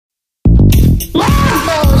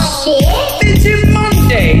Bullshit. It's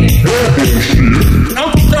Monday.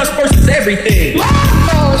 Uncle Dust versus everything.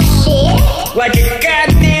 Bullshit. Like a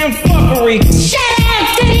goddamn fuckery. Shout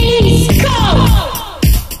out to the East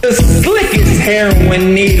Coast. The slickest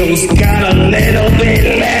heroin needles got a little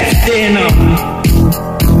bit left in them.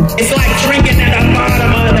 It's like drinking at the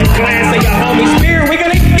bottom of the glass of your homie's beer. We're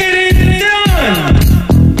gonna get it done.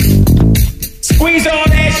 Squeeze all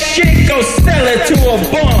that shit, go sell it to a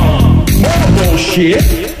bum. More bullshit.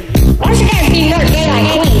 Why don't you guys be more gay like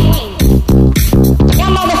Queen?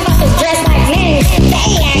 Y'all motherfuckers dress like men,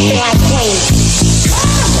 they acting like queens.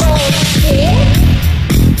 Bullshit.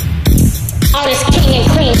 All this king and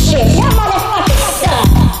queen shit. Y'all motherfuckers suck.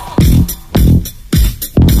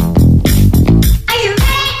 Are you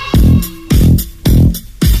ready?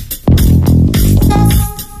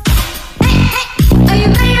 Hey, are you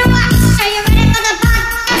ready to watch? Are you ready for the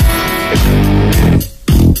podcast?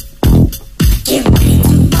 Get ready to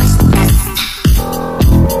watch this.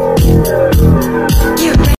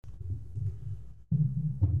 Get ready.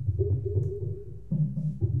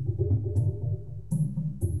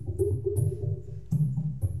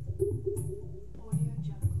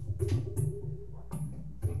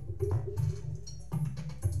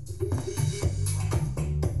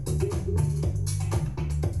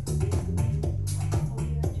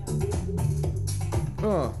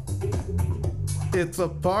 It's a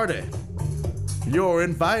party. You're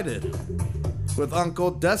invited with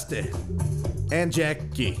Uncle Dusty and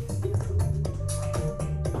Jackie.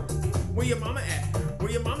 Where your mama at?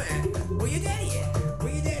 Where your mama at? Where your daddy at?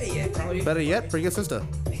 Where your daddy at? Probably. Better yet, bring your sister.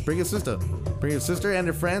 Bring your sister. Bring your sister and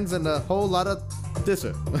your friends and a whole lot of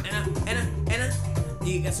disser. Anna, do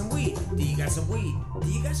you got some weed? Do you got some weed? Do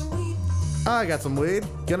you got some weed? I got some weed.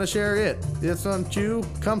 Gonna share it. It's on chew.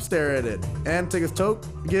 Come stare at it. And take a toke.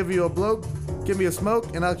 Give you a bloke. Give me a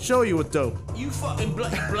smoke, and I'll show you a dope. You fucking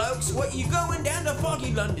bloody blokes, what you going down to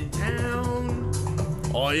foggy London town?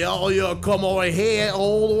 Oh yeah, come over here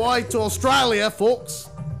all the way to Australia, folks.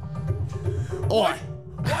 Oi.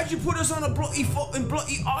 Why'd you put us on a bloody fucking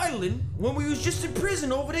bloody island when we was just in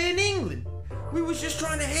prison over there in England? We was just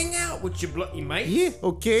trying to hang out with your bloody mate. Yeah,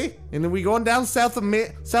 okay. And then we going down South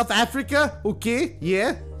Africa, okay,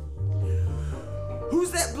 yeah.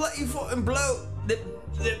 Who's that bloody fucking bloke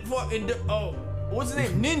that fucking what's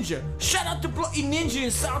his name? Ninja. Shout out to bloody Ninja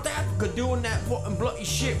in South Africa doing that fucking bloody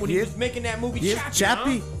shit when he was making that movie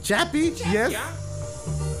Chappie. Chappie, yes.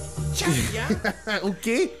 Chappie, yeah.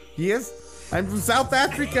 Okay, yes. I'm from South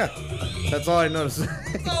Africa. That's all I noticed.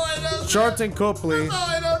 Charlton Copley.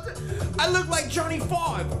 I look like Johnny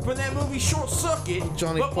Five from that movie Short Circuit.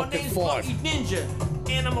 Johnny but my fucking name's Five. Bloody Ninja,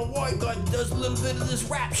 and I'm a white guy that does a little bit of this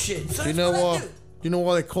rap shit. So You that's know what I what? do. You know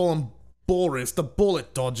why they call him Boris, the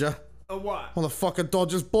bullet dodger? What? Well, the fucker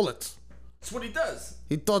dodges bullets. That's what he does.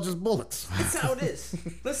 He dodges bullets. It's how it is.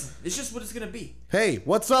 Listen, it's just what it's gonna be. Hey,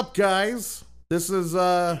 what's up, guys? This is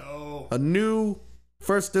a new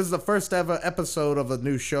this is the first ever episode of a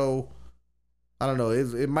new show. I don't know.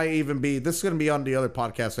 It might even be. This is gonna be on the other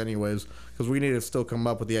podcast, anyways, because we need to still come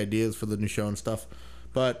up with the ideas for the new show and stuff.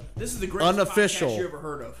 But This is the greatest unofficial, podcast you ever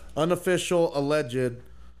heard of. unofficial, alleged,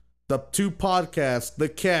 the two podcasts, The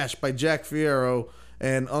Cash by Jack Fierro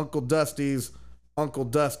and Uncle Dusty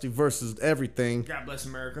versus everything, God bless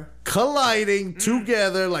America. colliding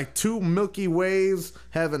together like two Milky Ways,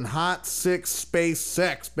 having hot, sick space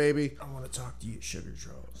sex, baby. I want to talk to you, Sugar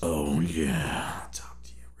Charles. Oh yeah. I want to talk to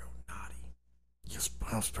you real naughty. You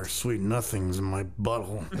whisper sweet nothings in my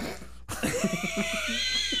butthole.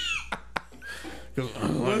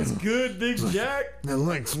 What's good, Big Jack? I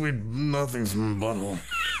like sweet nothings in my butthole.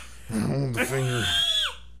 I hold the finger.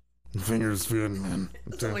 The finger's good, man.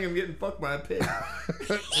 I sound like I'm getting fucked by a pig.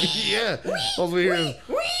 Yeah. All we hear is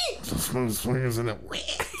smooth swingers in it.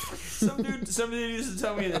 Some dude used to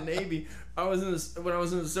tell me in the Navy. When I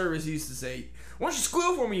was in the service, he used to say, "Why don't you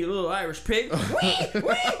squeal for me, you little Irish pig?" Wee, wee,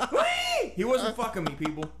 wee. He wasn't fucking me,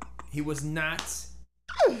 people. He was not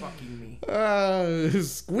fucking me.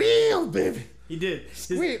 Squeal, baby. He did.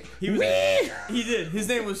 Squeal. He did. His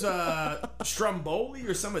name was Stromboli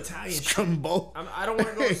or some Italian shit. Trumbo. I don't want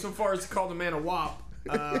to go so far as to call the man a wop.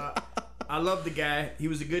 I love the guy. He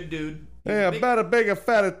was a good dude. Hey, about a big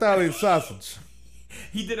fat Italian sausage.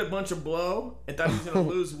 He did a bunch of blow and thought he was going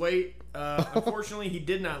to lose weight. Unfortunately, he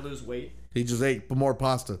did not lose weight. He just ate more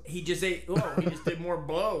pasta. He just ate. Oh, he just did more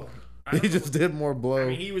blow. He just did more blow. I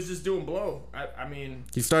mean, he was just doing blow. I mean,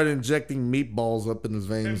 He started injecting meatballs up in his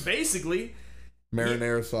veins. basically,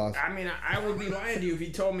 Marinara sauce. I mean, I would be lying to you if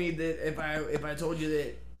he told me that if I told you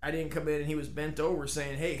that I didn't come in and he was bent over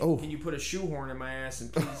saying, "Hey, Oh. can you put a shoehorn in my ass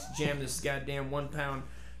and please jam this goddamn 1 pound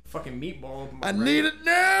fucking meatball. I need it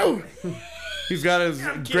now. He's got his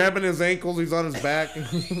grabbing his ankles. He's on his back.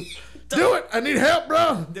 Do it. I need help,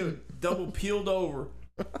 bro. Dude, double peeled over.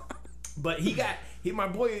 But my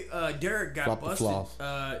boy Derek got Flop the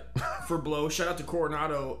busted for blow. Shout out to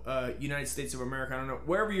Coronado, United States of America. I don't know.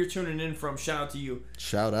 Wherever you're tuning in from, shout out to you.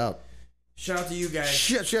 Shout out. Shout out to you guys.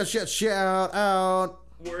 Shout out.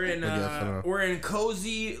 We're in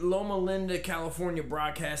cozy Loma Linda, California,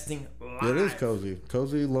 broadcasting live. It is cozy.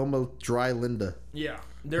 Cozy Loma Dry Linda. Yeah.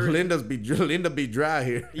 Linda be dry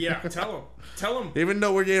here. Yeah, tell them. Even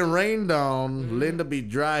though we're getting rained on, Linda be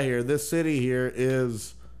dry here. This city here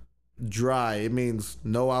is dry. It means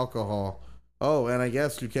no alcohol. Oh, and I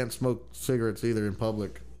guess you can't smoke cigarettes either in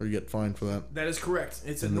public, or you get fined for that. That is correct.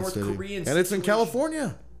 It's a North Korean and it's in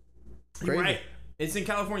California. You're right. It's in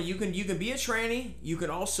California. You can be a tranny. You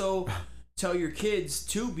can also tell your kids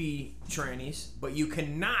to be trannies, but you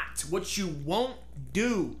cannot. What you won't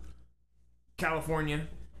do, California,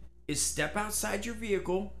 is step outside your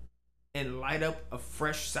vehicle and light up a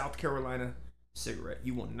fresh South Carolina cigarette.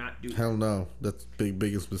 You will not do that. Hell no. That's the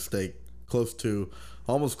biggest mistake.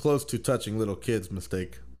 Almost close to touching little kids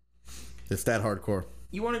mistake. It's that hardcore.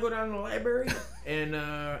 You want to go down to the library and,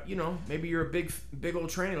 maybe you're a big old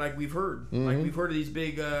tranny like we've heard. Mm-hmm. Like we've heard of these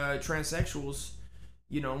big transsexuals.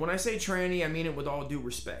 You know, when I say tranny, I mean it with all due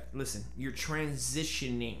respect. Listen, you're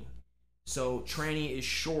transitioning. So tranny is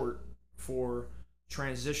short for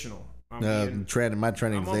transitional. My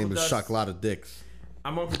training name is Shock a Lot of Dicks.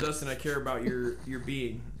 I'm Uncle Dustin. I care about your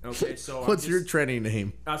being. Okay, so what's your training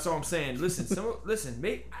name? That's all I'm saying. Listen.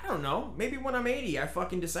 Maybe I don't know. Maybe when I'm 80, I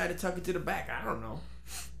fucking decide to tuck it to the back. I don't know.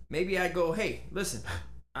 Maybe I go, hey, listen.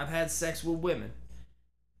 I've had sex with women.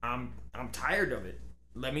 I'm tired of it.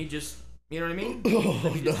 Let me just, you know what I mean?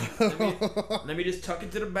 Let me just tuck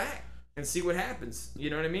it to the back and see what happens. You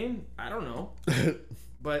know what I mean? I don't know.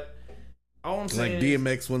 But all I'm saying, like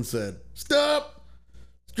DMX once said, stop,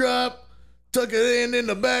 drop. Tuck it in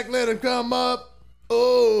the back, let it come up.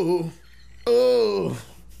 Oh,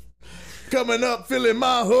 coming up, filling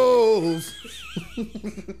my holes.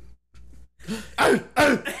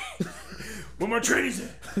 Where my trannies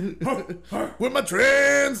at? Where my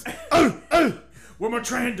trans? Where my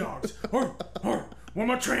tran dogs? Where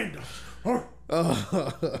my tran dogs?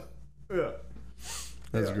 Yeah.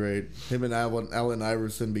 That's great. Him and Allen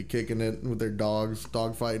Iverson be kicking it with their dogs,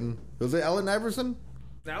 dog fighting. Was it Allen Iverson?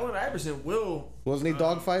 Allen Iverson wasn't he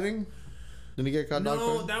dog fighting? Didn't he get caught dog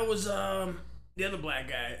fighting? No, that was the other black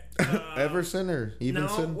guy. Everson or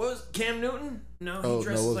Evenson? No, was Cam Newton? No, he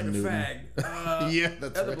dresses like Newton. a fag. Yeah,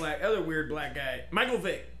 that's right. Other weird black guy. Michael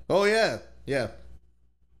Vick. Oh yeah.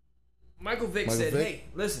 Michael Vick said, "Hey,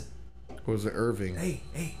 listen." Or was it Irving? Hey,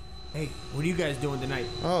 what are you guys doing tonight?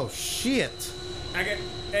 Oh shit.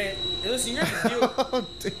 Hey, listen, you're gonna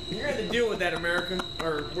have to deal with that, America,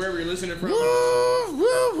 or wherever you're listening from.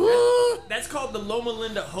 That's called the Loma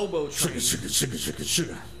Linda Hobo Train.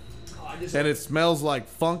 Sugar. And it smells like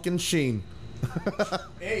funk and sheen.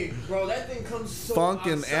 Hey, bro, that thing comes so funk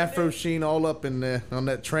and Afro sheen all up in there on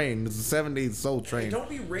that train. It's a 70s soul train. Hey, don't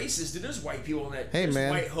be racist, dude. There's white people on that. Hey,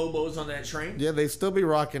 man. White hobos on that train. Yeah, they still be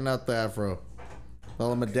rocking out the Afro. All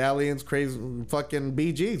the medallions, crazy fucking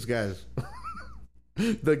BGs, guys.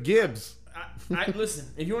 The Gibbs. I listen,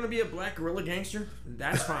 if you want to be a black guerrilla gangster,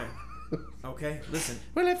 that's fine. Okay, listen.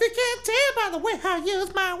 Well, if you can't tell by the way I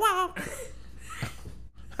use my walk,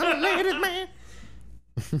 I'm a ladies man.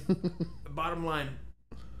 Bottom line,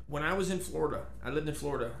 when I was in Florida, I lived in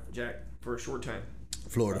Florida, Jack, for a short time.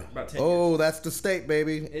 Florida. About 10 years. That's the state,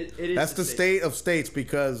 baby. It is. That's the state of states,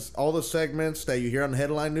 because all the segments that you hear on the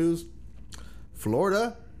headline news,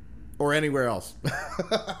 Florida or anywhere else.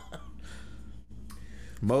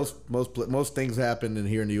 Most things happen in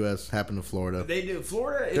here in the U.S. happen in Florida. They do.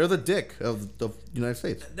 Florida. They're the dick of the United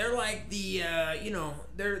States. They're like the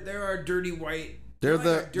they're our dirty white. They're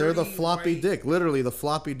the floppy dick, literally the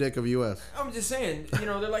floppy dick of U.S. I'm just saying,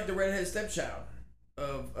 they're like the redhead stepchild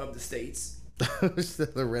of the states.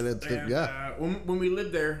 The redhead step, yeah. When we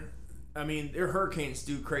lived there, I mean, their hurricanes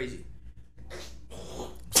do crazy.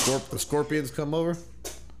 The scorpions come over.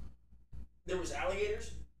 There was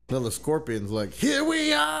alligators. No, the scorpions like, here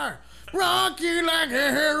we are, rock you like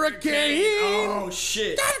a hurricane. Oh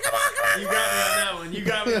shit! Come on! You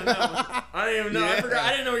got me on that one. I didn't even know. Yeah. I forgot. I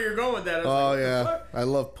didn't know where you were going with that. Yeah. I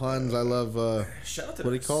love puns. I love. Shout out to what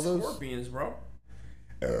do you call those? Scorpions, bro.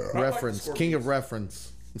 Reference, like king of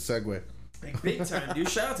reference. Segue. Big time, dude.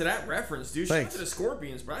 Shout out to that reference, dude. Thanks. Shout out to the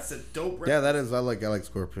Scorpions, bro. That's a dope reference. Yeah, that is. I like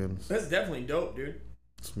Scorpions. That's definitely dope, dude.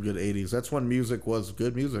 Some good 80s. That's when music was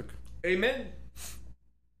good music. Amen.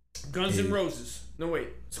 Guns N' Roses. No, wait.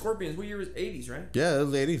 Scorpions, what year was 80s, right? Yeah, it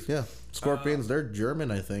was 80s, yeah. Scorpions, they're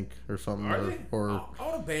German, I think, or something. Are they? Or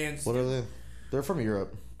All the bands. what are they? They're from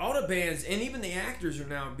Europe. All the bands, and even the actors are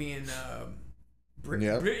now being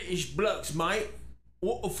Yeah. British blokes, mate.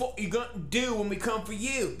 What the fuck you gonna do when we come for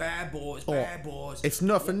you? Bad boys, bad boys. It's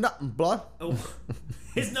nothing, blood. Oh,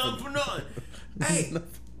 it's nothing for nothing. Hey,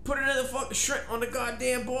 put another fucking shrimp on the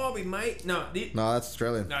goddamn Barbie, mate. No, No, that's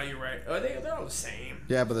Australian. no, you're right. Oh, they're all the same.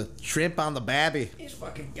 Yeah, but the shrimp on the babby. These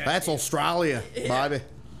fucking guys. That's Australia, Yeah. baby.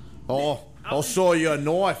 Oh, I'll show you a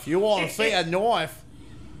knife. You want to see a knife?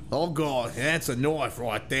 Oh, God, that's a knife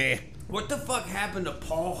right there. What the fuck happened to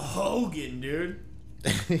Paul Hogan, dude?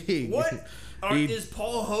 What is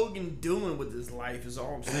Paul Hogan doing with his life? Is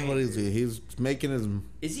all I'm saying. What is he? He's making his.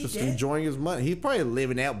 Is he just dead? enjoying his money? He's probably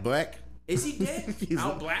living out back. Is he dead? He's-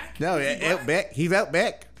 Out black? No, Is he out black? back. He's out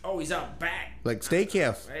back, Oh, he's out back. like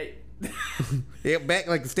steakhouse. Right. Out back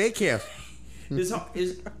like a steakhouse.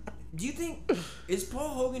 Do you think is Paul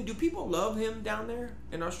Hogan? Do people love him down there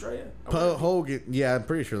in Australia? Paul Hogan. Yeah, I'm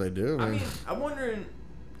pretty sure they do. I Man. mean, I'm wondering.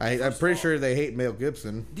 I'm first pretty of all- sure they hate Mel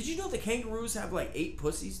Gibson. Did you know the kangaroos have like 8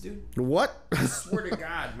 pussies, dude? What? I swear to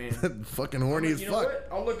God, man. Fucking horny as You know fuck. what?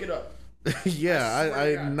 I'll look it up. Yeah, I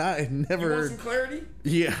swear to I God. not You never. want some clarity?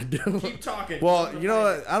 Yeah, dude. Keep talking. Well, I'm you know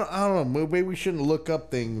gonna what? I don't know. Maybe we shouldn't look up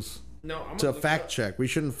things No, I'm to gonna look fact it up. check. We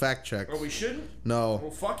shouldn't fact check. Oh, we shouldn't? No.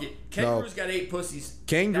 Well, fuck it. Kangaroos got 8 pussies.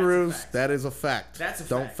 Kangaroos, That's a fact. that is a fact. That's a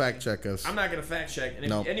Don't fact. fact check us. I'm not gonna fact check. And if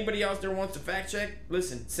No. anybody else there wants to fact check,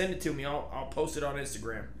 listen, send it to me. I'll post it on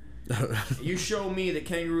Instagram. You show me that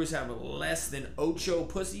kangaroos have less than 8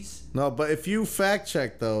 pussies. No, but if you fact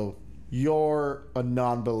check though, you're a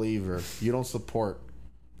non-believer. You don't support.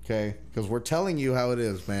 Okay? Because we're telling you how it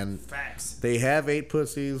is, man. Facts. They have 8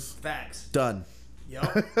 pussies. Facts. Done.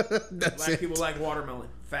 Yup. That's Black it. people like watermelon.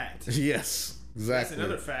 Fact. Yes, That's exactly.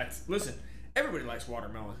 another fact. Listen, everybody likes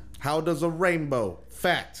watermelon. How does a rainbow?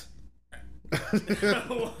 Fact.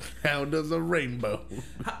 How does a rainbow?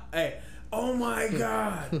 Hey, oh my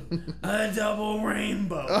God, a double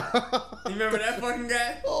rainbow. You remember that fucking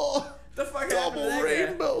guy? Oh, The fuck happened double to that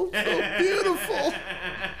rainbow. guy? So beautiful.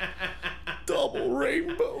 Double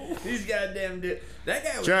rainbow. These goddamn dude. That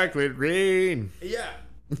guy was. Chocolate rain. Yeah.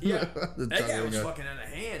 Yeah. The That guy chocolate was guy. fucking out of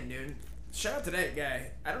hand, dude. Shout out to that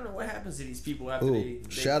guy. I don't know what happens to these people after Ooh, they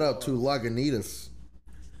shout out to Lagunitas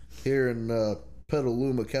here in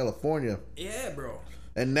Petaluma, California, Yeah, bro.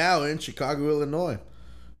 and now in Chicago, Illinois.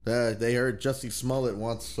 They heard Jussie Smollett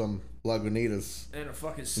wants some Lagunitas. And a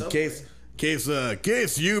fucking In subway.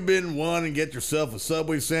 case you've been wanting to get yourself a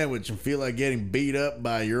Subway sandwich and feel like getting beat up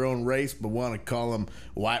by your own race, but want to call them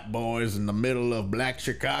white boys in the middle of black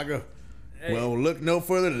Chicago. Hey. Well, look no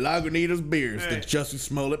further than Lagunitas beers, the Hey. Jussie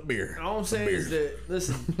Smollett beer. All I'm saying is that,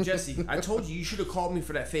 listen, Jesse, I told you should have called me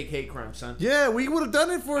for that fake hate crime, son. Yeah, we would have done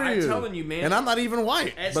it for I'm you. telling you, man. And I'm not even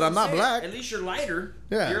white, That's but what I'm not saying. black. At least you're lighter.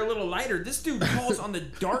 Yeah. You're a little lighter. This dude calls on the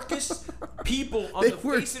darkest people on the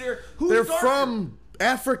face of their. Who's They're darker? from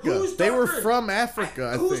Africa. Who's They were darker? from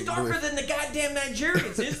Africa, I Who's think. darker than the goddamn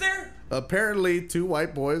Nigerians? Is there? Apparently, 2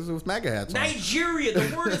 white boys with MAGA hats on. Nigeria.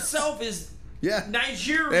 The word itself is Yeah.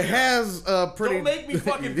 Nigeria. It has a pretty. Don't make me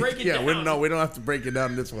fucking break it down. We don't have to break it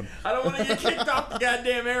down in this one. I don't want to get kicked off the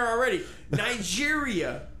goddamn air already.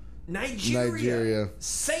 Nigeria. Nigeria.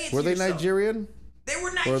 Say it to Were they yourself. Nigerian? They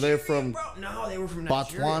were Nigerian. Or they from bro. No, they were from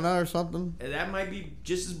Nigeria. Botswana or something? And that might be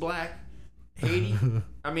just as black. Haiti.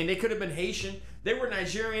 I mean, they could have been Haitian. They were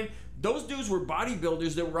Nigerian. Those dudes were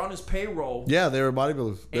bodybuilders that were on his payroll. Yeah, they were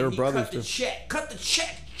bodybuilders. They and were he brothers cut the too. check. Cut the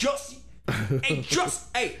check, Jussie. Hey,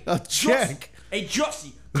 hey. A Jussie. check? Hey,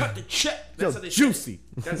 Jussie, cut the check. That's Yo, how they Juicy.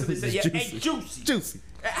 said it. That's what they said. Yeah, hey, Juicy. Juicy.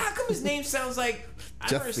 How come his name sounds like... I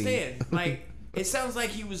don't Jussie. understand. Like, it sounds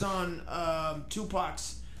like he was on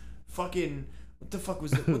Tupac's fucking... What the fuck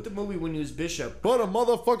was it? What the movie when he was Bishop? Put a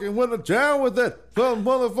motherfucking went to jail with it. Some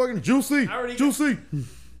motherfucking juicy. I already got- Juicy.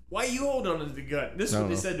 Why you hold on to the gun? This is I what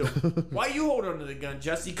they don't said to him. Why you hold on to the gun,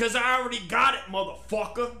 Jesse? Because I already got it,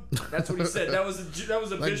 motherfucker. That's what he said. That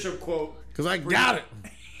was a Bishop quote. Because I got it.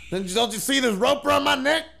 Then don't you see this rope around my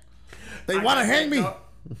neck? They want to hang me.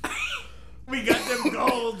 We got them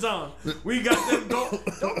golds on. We got them gold.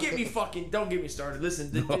 Don't get me started.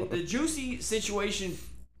 Listen, the Juicy situation.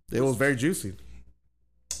 It was very juicy.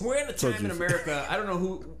 We're in a time in juicy. America. I don't know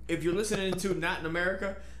who, if you're listening to Not in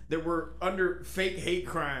America, that we're under fake hate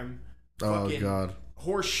crime. Oh, Fucking God.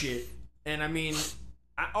 horse shit. And I mean,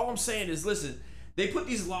 all I'm saying is, listen, they put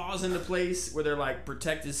these laws into place where they're like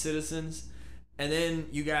protected citizens, and then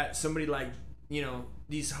you got somebody like, you know,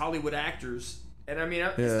 these Hollywood actors. And I mean,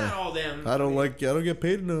 it's Yeah. not all them. I don't get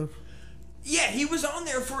paid enough. Yeah, he was on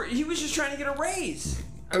there he was just trying to get a raise.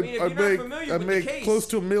 I mean, if you're not familiar with the case, close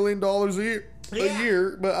to $1 million a year. Yeah. A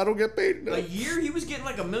year, but I don't get paid enough. a year he was getting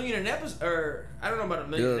like $1 million an episode, or I don't know about $1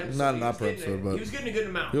 million an episode. not He an was per getting episode, but he was getting a good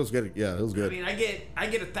amount. It was good. Yeah, it was good. I mean, I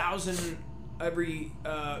get 1,000 every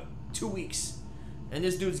 2 weeks, and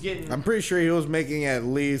this dude's getting I'm pretty sure he was making at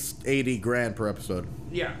least 80 grand per episode.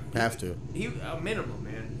 yeah Have to. He a minimum,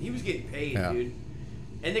 man. He was getting paid, Yeah. dude.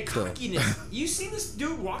 And the cockiness. You seen this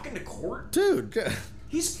dude walk into court? Dude.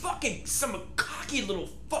 He's fucking some cocky little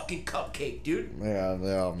fucking cupcake, dude. Yeah,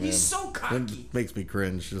 man. He's so cocky. It makes me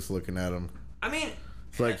cringe just looking at him. I mean,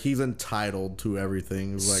 It's like he's entitled to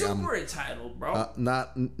everything. It's like super entitled, bro.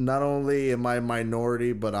 not only am I a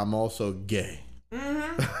minority, but I'm also gay.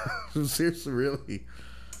 Mm-hmm. Seriously, really.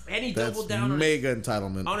 And he That's doubled down mega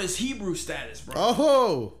entitlement. on his Hebrew status, bro.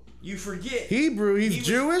 Oh, You forget. Hebrew. He's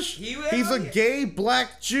Jewish. He's a gay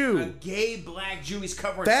black Jew. A gay black Jew. He's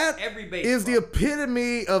covering That every base. is bro. the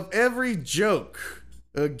epitome of every joke.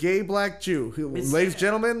 A gay black Jew. Ladies and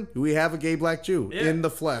gentlemen, we have a gay black Jew in the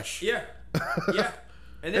flesh. Yeah. Yeah.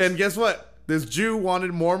 And guess what? This Jew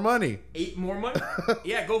wanted more money. Ate more money?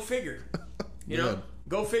 Yeah, go figure. You know?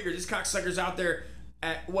 Go figure. This cocksucker's out there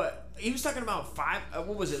at what? He was talking about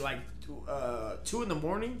what was it, like 2 in the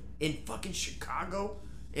morning in fucking Chicago?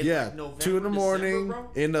 In like November, 2 in the morning December,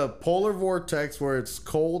 bro? in a polar vortex where it's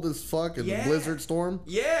cold as fuck and a blizzard storm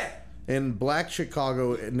Yeah. in black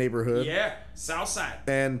Chicago neighborhood. Yeah. South side.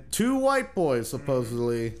 And 2 white boys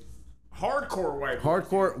supposedly Hardcore white.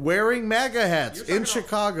 hardcore wearing MAGA hats You're in talking about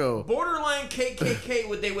Chicago. Borderline KKK,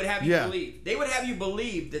 what they would have you believe. They would have you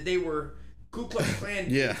believe that they were Ku Klux Klan.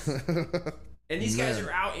 Yeah. And these guys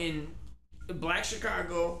are out in black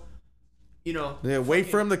Chicago, you know. Yeah, wait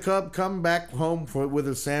for him to come back home with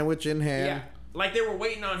a sandwich in hand. Yeah. Like they were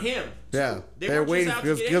waiting on him. Yeah, They're they're waiting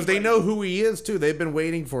because they anybody. know who he is too. They've been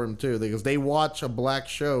waiting for him too because they watch a black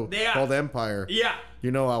show called Empire. Yeah.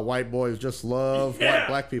 You know how white boys just love white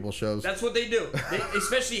black people shows. That's what they do. They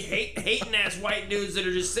especially hating ass white dudes that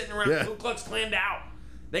are just sitting around Ku Klux Klan out.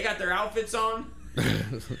 They got their outfits on. You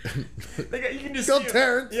can just Go see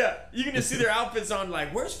Terrence. Yeah, you can just see their outfits on.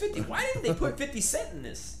 Like, where's 50? Why didn't they put 50 Cent in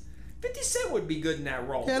this? 50 Cent would be good in that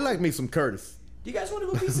role. Yeah, I like me some Curtis. Do you guys want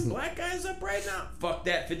to go beat some black guys up right now? Fuck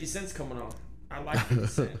that. 50 Cent's coming on. I like 50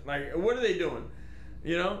 Cent. Like, what are they doing?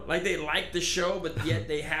 You know, like they like the show, but yet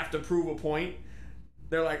they have to prove a point.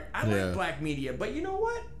 They're like, I like black media, but you know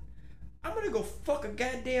what? I'm gonna go fuck a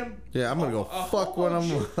goddamn. Yeah, I'm gonna go fuck when I'm.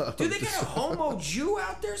 Dude, they got a homo Jew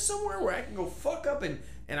out there somewhere where I can go fuck up and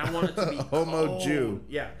I want it to be Homo cold. Jew.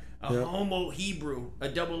 Yeah, homo Hebrew, a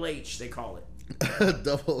double H they call it.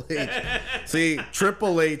 Double H. See,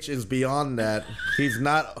 Triple H is beyond that. He's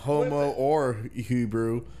not homo or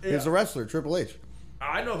Hebrew. He's a wrestler, Triple H.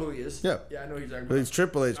 I know who he is. Yeah, I know who he's talking But about. he's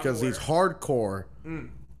Triple H because he's hardcore.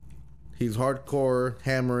 He's hardcore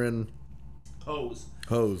hammering Hose.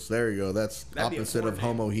 There you go. That's That'd be a opposite porn of name.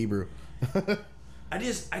 homo Hebrew. I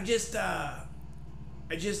just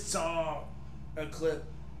saw a clip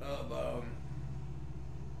of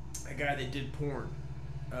a guy that did porn.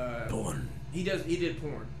 He did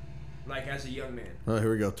porn, like as a young man. Oh,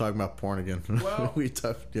 here we go. Talking about porn again. Well,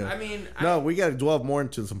 yeah. I mean, no, we got to delve more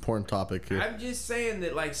into some porn topic here. I'm just saying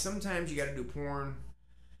that like sometimes you got to do porn.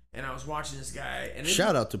 And I was watching this guy, and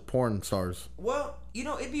Shout out to porn stars. Well, you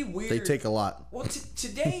know, it'd be weird. They take a lot. Well,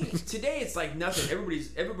 today it's like nothing.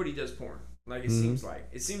 Everybody does porn. Like it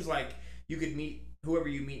seems like you could meet whoever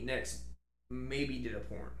you meet next. Maybe did a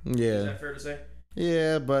porn. Yeah. Is that fair to say?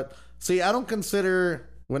 Yeah, but see, I don't consider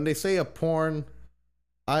when they say a porn.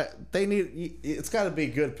 It's got to be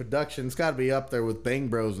good production. It's got to be up there with Bang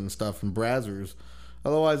Bros and stuff and Brazzers.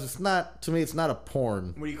 Otherwise, it's not. To me, it's not a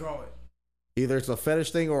porn. What do you call it? Either it's a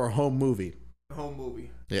fetish thing or a home movie. Home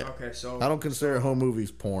movie. Yeah. Okay, so I don't consider home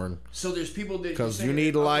movies porn. So there's people that because you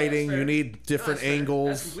need lighting, you need different angles.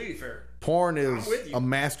 That's completely fair. Porn is a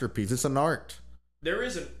masterpiece. It's an art. There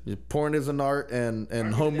isn't. Porn is an art,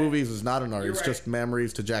 and home movies is not an art. You're it's right. just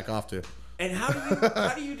memories to jack off to. And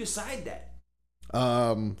how do you decide that?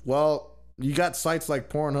 Well, you got sites like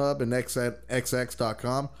Pornhub and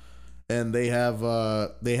XX.com, and they have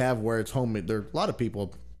where it's homemade. There a lot of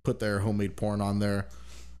people put their homemade porn on there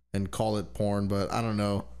and call it porn, but I don't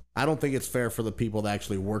know. I don't think it's fair for the people that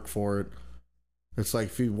actually work for it. It's like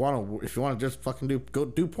if you want to just fucking go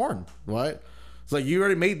do porn, right? It's like you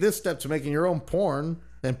already made this step to making your own porn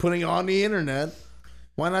and putting it on the internet.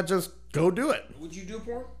 Why not just go do it? Would you do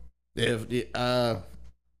porn? I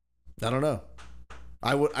don't know.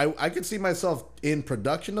 I could see myself in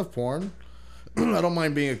production of porn. I don't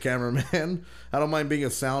mind being a cameraman. I don't mind being a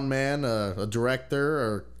sound man, a director,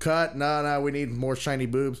 or cut. No, we need more shiny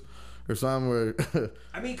boobs. or something. Where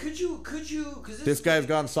I mean, could you? Because this guy's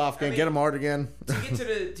gone soft again. Get him hard again. To get to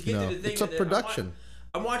the thing. It's a production.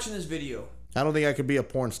 I'm watching this video. I don't think I could be a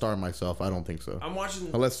porn star myself. I don't think so. I'm watching.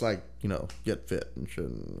 Unless like get fit and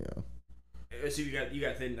shit. So you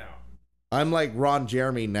got thinned out. I'm like Ron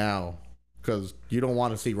Jeremy now. Because you don't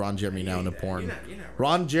want to see Ron Jeremy now in the porn. You're not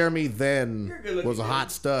Ron Jeremy then was a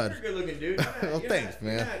hot stud. You're a good looking dude. Well, thanks,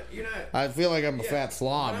 man. You're not. I feel like I'm a fat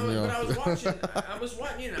slob. But I was watching.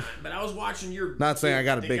 But I was watching your. Not saying I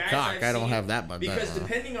got a big cock. I've I don't seen, have that, but because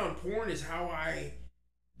depending on porn is how I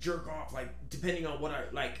jerk off. Like depending on what I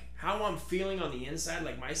like, how I'm feeling on the inside,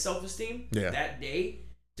 like my self-esteem that day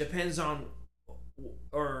depends on,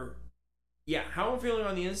 how I'm feeling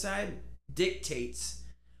on the inside dictates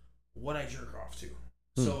what I jerk off to.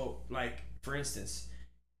 So, like, for instance,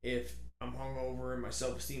 if I'm hungover and my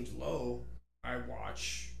self-esteem's low, I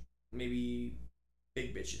watch maybe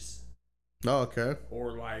big bitches. Oh, okay.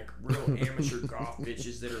 Or, like, real amateur golf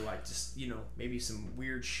bitches that are, like, just, maybe some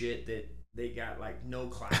weird shit that they got, like, no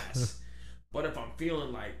class. But if I'm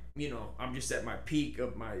feeling like, I'm just at my peak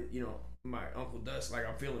of my, my Uncle Dust, like,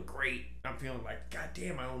 I'm feeling great. I'm feeling like, God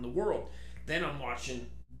damn, I own the world. Then I'm watching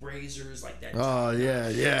Brazers like that. Oh yeah.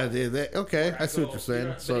 Okay, I see what you're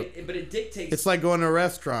saying. But it dictates. It's like going to a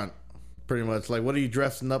restaurant, pretty much. Like, what are you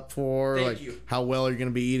dressing up for? Thank you. How well are you going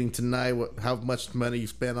to be eating tonight? How much money you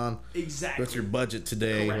spend on? Exactly. What's your budget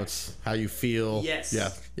today? Correct. How you feel? Yes. Yeah.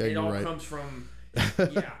 It you're all right. comes from.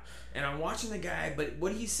 And I'm watching the guy, but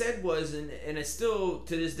what he said was, and it's still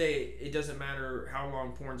to this day, it doesn't matter how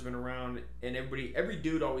long porn's been around, and every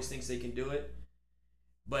dude always thinks they can do it.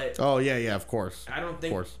 But oh yeah, of course. I don't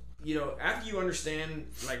think after you understand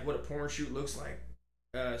like what a porn shoot looks like,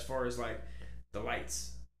 as far as like the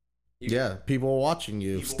lights. People watching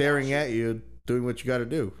you, staring at you, doing what you got to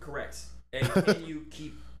do. Correct. And can you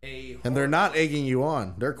keep a? And they're not egging you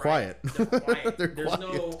on. They're quiet. They're quiet. They're There's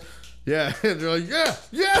quiet. no. Yeah, they're like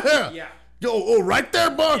yeah. Yo, right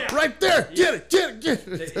there, bud. Yeah. Right there. Yeah. Get it.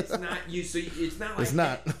 It's not you. So it's not like. It's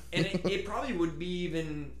not. And it probably would be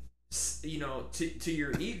even. To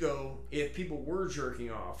your ego, if people were jerking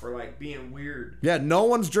off or like being weird. Yeah, no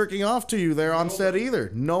one's jerking off to you there on set either.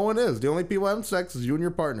 No one is. The only people having sex is you and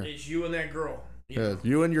your partner. It's you and that girl.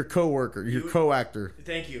 You and your co-worker, your co-actor.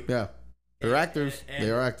 Thank you. Yeah, they're actors. They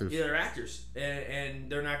are actors. Yeah, they're actors, and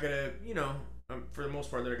they're not gonna, for the most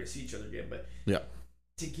part, they're not gonna see each other again. But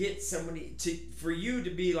to get somebody for you to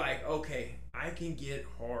be like, okay, I can get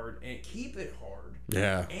hard and keep it hard.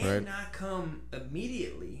 Yeah, and not come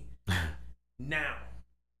immediately. Now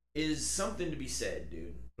is something to be said,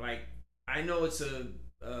 dude. Like, I know it's a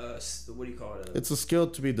what do you call it? It's a skill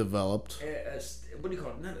to be developed. What do you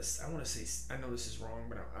call it? I want to say. I know this is wrong,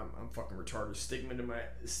 but I'm fucking retarded. Stigma to my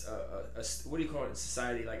what do you call it in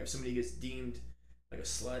society? Like if somebody gets deemed like a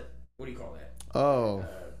slut, what do you call that? Oh,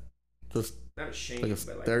 just not a shame, like a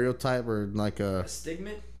but stereotype or like a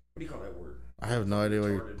stigma. What do you call that word? I have no idea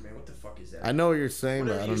what you're. Man, what the fuck is that? I know what you're saying,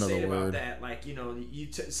 but I don't know the word. About that, like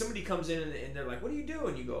somebody comes in and they're like, "What do you do?"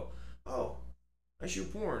 And you go, "Oh, I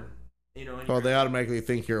shoot porn." And they automatically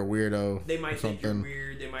think you're a weirdo. They might think you're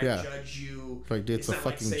weird. They might judge you. Like, dude, it's a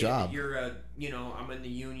fucking like job. That you're I'm in the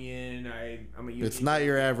union. I'm a union. It's not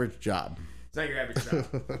your average job. It's not your average job.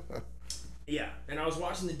 Yeah, and I was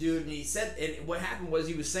watching the dude, and he said, and what happened was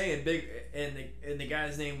he was saying big, and the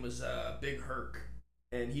guy's name was Big Herc.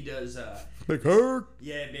 And he does Big Herc.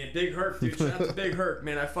 Yeah, man, Big Herc, dude. Shout out to Big Herc,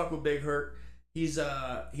 man. I fuck with Big Herc. He does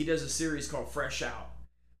a series called Fresh Out,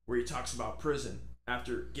 where he talks about prison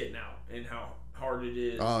after getting out and how hard it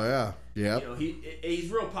is. Oh yeah, yeah.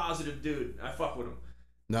 He's a real positive dude. I fuck with him.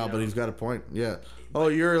 No, but he's got a point. Yeah. Oh,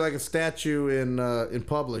 you're like a statue in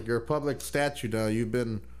public. You're a public statue now. You've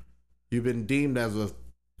been deemed as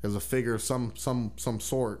a figure of some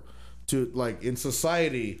sort to, like, in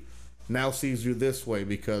society. Now sees you this way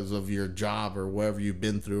because of your job or whatever you've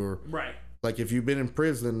been through, or right. Like if you've been in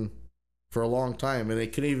prison for a long time, and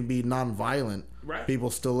it can even be non-violent, right? People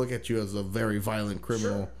still look at you as a very violent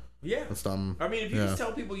criminal. Sure. Yeah. I mean, if you just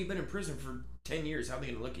tell people you've been in prison for 10 years, how are they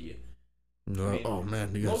gonna look at you? Oh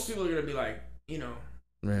man, most people are gonna be like,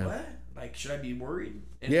 what? Like, should I be worried?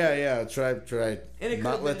 And Should I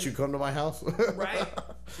not let you come to my house? Right.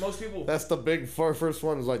 Most people. That's the big first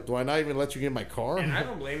one. Is like, do I not even let you get in my car? And I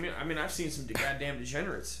don't blame you. I mean, I've seen some goddamn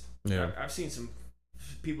degenerates. Yeah. I've seen some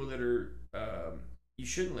people that are you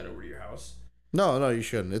shouldn't let over to your house. No, you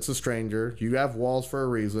shouldn't. It's a stranger. You have walls for a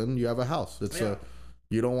reason. You have a house.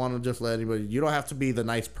 You don't want to just let anybody. You don't have to be the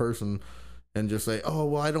nice person and just say, oh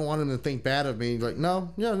well, I don't want him to think bad of me. Like,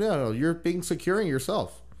 no. You're being securing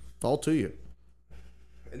yourself. All to you.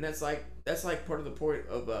 And that's like part of the point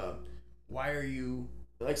of why are you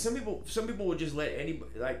like some people would just let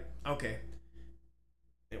anybody, like, okay.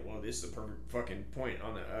 Yeah, well, this is a perfect fucking point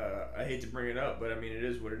on the. I hate to bring it up, but I mean, it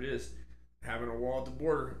is what it is. Having a wall at the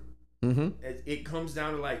border. Mm-hmm. It comes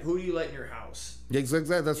down to like, who do you let in your house?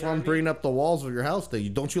 Exactly. That's why I'm bringing up the walls of your house.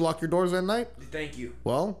 Don't you lock your doors at night? Thank you.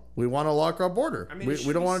 Well, we want to lock our border. I mean,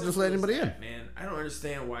 we don't want to just let anybody in. Man, I don't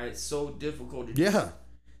understand why it's so difficult to Yeah.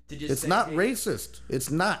 just it's say, not hey, racist. It's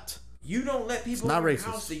not. You don't let people not in your racist.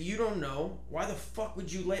 house that you don't know. Why the fuck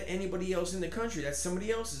would you let anybody else in the country? That's somebody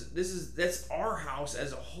else's. That's our house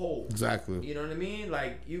as a whole. Exactly. You know what I mean?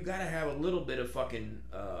 Like, you gotta have a little bit of fucking.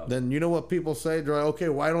 Then you know what people say? They're like, okay,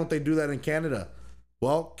 why don't they do that in Canada?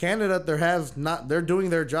 Well, Canada, they're doing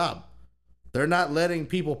their job. They're not letting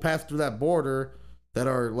people pass through that border that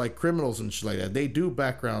are like criminals and shit like that. They do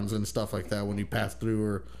backgrounds and stuff like that when you pass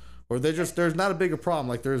through, or there's not a bigger problem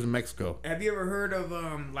like there is in Mexico. Have you ever heard of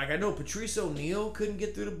like, I know Patrice O'Neal couldn't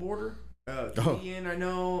get through the border. Comedian, I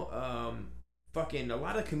know. Fucking a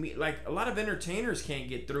lot of entertainers can't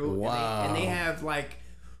get through. Wow. And they have like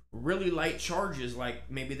really light charges. Like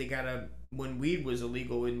maybe they got when weed was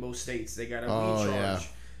illegal in most states, they got a weed charge.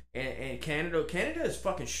 Yeah. And Canada is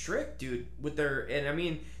fucking strict, dude, with their, and I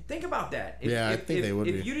mean, think about that. I think they would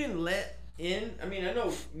be. If you didn't let in, I mean, I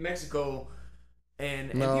know Mexico,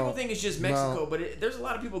 and people think it's just Mexico, but there's a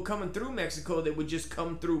lot of people coming through Mexico that would just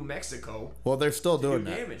come through Mexico. Well, they're still doing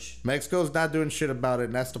that. Damage. Mexico's not doing shit about it,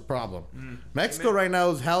 and that's the problem. Mexico right now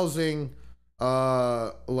is housing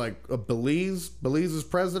like a Belize's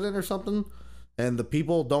president or something, and the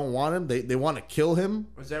people don't want him. They want to kill him.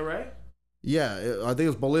 Was that right? Yeah, I think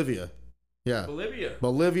it's Bolivia. Yeah,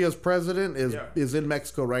 Bolivia's president is in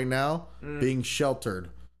Mexico right now, being sheltered.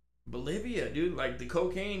 Bolivia, dude, like the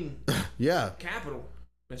cocaine capital.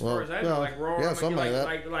 As far as I know, like raw, something like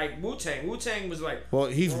that. Like Wu-Tang. Wu-Tang was like, well,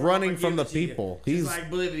 he's running from the people. He's like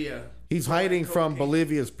Bolivia. He's hiding from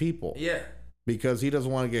Bolivia's people. Yeah. Because he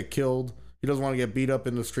doesn't want to get killed. He doesn't want to get beat up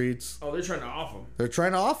in the streets. Oh, they're trying to off him. They're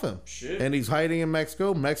trying to off him. Shit. And he's hiding in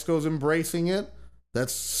Mexico. Mexico's embracing it.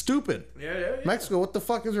 That's stupid. Yeah. Mexico, what the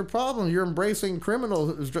fuck is your problem? You're embracing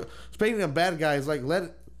criminals, painting them bad guys. Like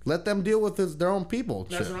let them deal with their own people.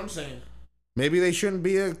 That's what I'm saying. Maybe they shouldn't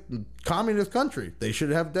be a communist country. They should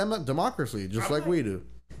have democracy, just like we do.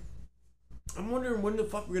 I'm wondering when the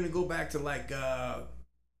fuck we're gonna go back to like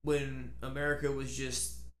when America was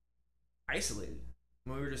just isolated.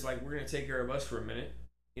 When we were just like, we're gonna take care of us for a minute.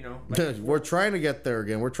 You know, like we're trying to get there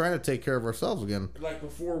again. We're trying to take care of ourselves again. Like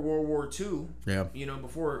before World War II. Yeah. You know,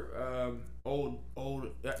 before old.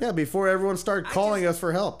 Yeah, before everyone started calling us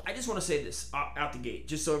for help. I just want to say this out the gate,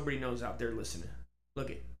 just so everybody knows out there listening. Look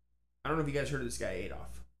it. I don't know if you guys heard of this guy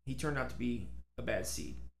Adolf. He turned out to be a bad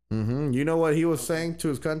seed. Mm-hmm. You know what he was saying to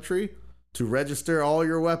his country? To register all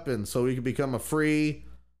your weapons so we could become a free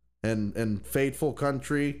and faithful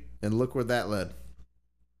country. And look where that led.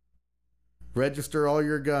 Register all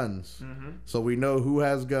your guns so we know who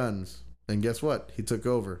has guns. And guess what? He took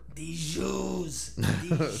over. These Jews.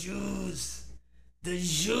 The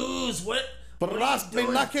Jews. What? Rast me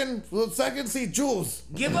knocking, second see Jews.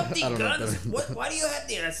 Give up the guns. Why do you have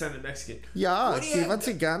the? That sounded Mexican. Yeah, give us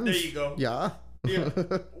the guns. There you go. Yeah.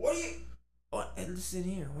 What do you? Oh, and listen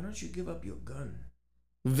here. Why don't you give up your gun?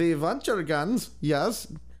 We want your guns.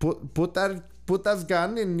 Yes. Put that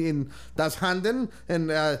gun in das Handen and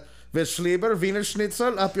wir Schleber Wiener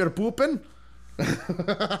Schnitzel up your Puppen.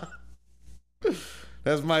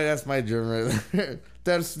 That's my German.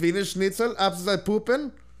 Das Wiener Schnitzel up the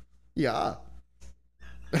Puppen. Yeah.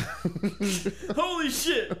 Holy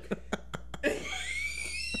shit.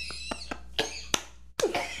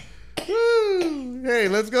 Hey,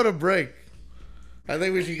 let's go to break. I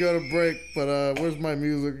think we should go to break, but where's my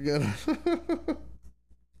music again?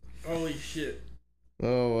 Holy shit.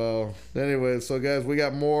 Oh well. Anyway, so guys, we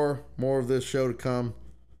got more of this show to come.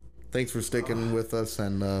 Thanks for sticking with us,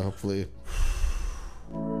 and hopefully,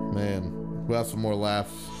 man, we'll have some more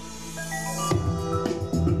laughs.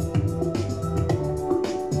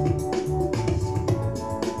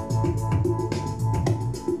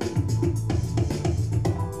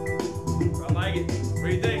 I like it. What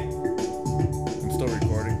do you think? I'm still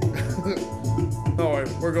recording. Oh,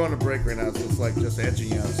 we're going to break right now, so it's like just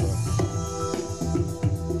edging out. So.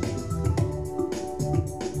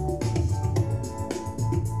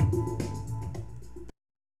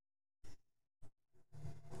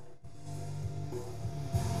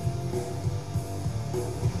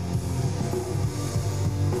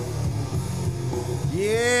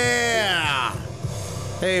 Yeah!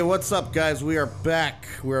 Hey, what's up, guys? We are back.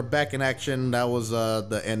 We're back in action. That was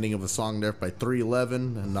the ending of a song there by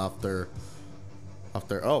 311, and off their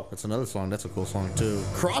oh, that's another song. That's a cool song too.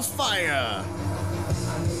 Crossfire.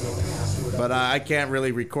 But I can't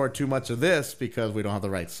really record too much of this because we don't have the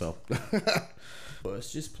rights. So,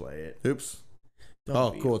 Puss, just play it. oops. Don't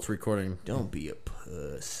Oh, be cool. It's recording. Don't be a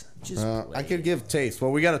puss. Just play I could give taste.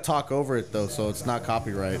 Well, we got to talk over it though, so it's not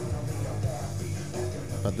copyright.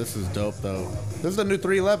 But this is dope though. This is the new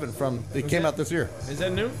 311 from. It came out this year. Is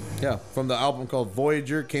that new? Yeah, from the album called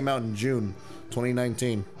Voyager. Came out in June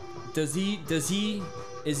 2019. Does he?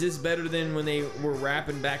 Is this better than when they were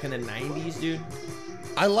rapping back in the 90s, dude?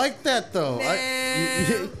 I like that though. Oh,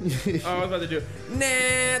 I was about to do. Nah,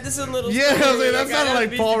 this is a little. Yeah, story. I was like, that sounded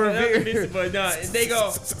like Paul Revere. But no, they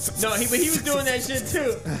go. No, but he was doing that shit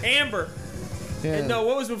too. Amber. Yeah. And no,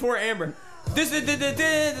 what was before Amber? This is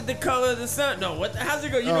the color of the sun. No, what? How's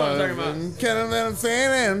it go? You know what I'm talking about. Can let him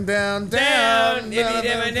saying down, Down,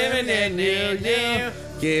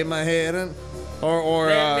 Get my head in. Or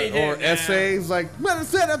essays like, "When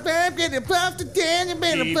set up and get your puff to ten, you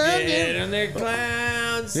better Keep fuck your head it." on their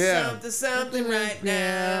clowns. Yeah. Something right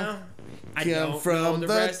now. I Come don't from know the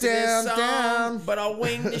the rest of this song, down. but I'll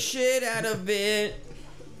wing the shit out of it.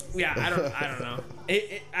 Yeah, I don't know.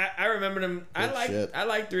 I remember them. I Good like shit.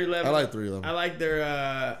 311. I like 311. I like their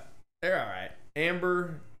they're all right.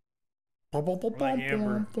 Amber. Like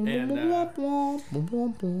Amber. And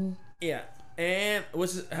yeah. And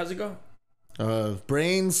how's it go?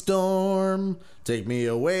 Brainstorm, take me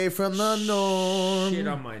away from the norm. Shit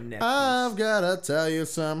on my neck. I've gotta tell you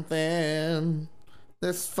something.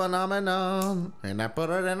 This phenomenon, and I put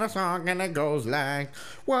it in a song, and it goes like,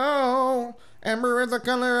 "Whoa, amber is the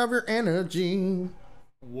color of your energy."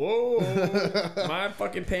 Whoa. My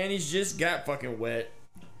fucking panties just got fucking wet.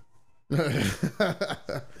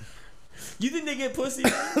 You think they get pussy?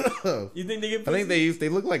 You think they get pussy? I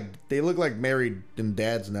think they look like married and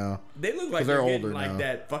dads now. They look like they're they're getting older like now.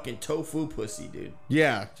 that fucking tofu pussy, dude.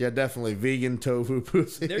 Yeah, definitely vegan tofu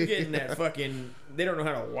pussy. They're getting that fucking. They don't know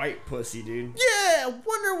how to wipe pussy, dude. Yeah,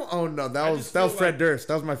 Wonder. Oh no, that was just feel Fred like- Durst.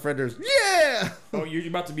 That was my Fred Durst. Yeah. Oh, you're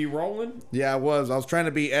about to be rolling? Yeah, I was trying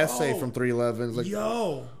to be Essay Oh. from 311. It's like,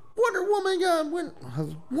 Yo. Wonder Woman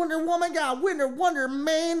got Wonder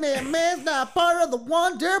Man. That man's not part of the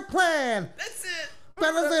Wonder Plan. That's it.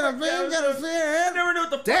 Gotta say the thing, gotta say I it. never knew what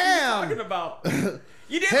the fuck Damn. you were talking about.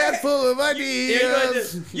 You never Head full of Yeah, ideas. go like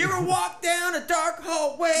this. You ever walk down a dark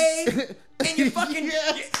hallway and you fucking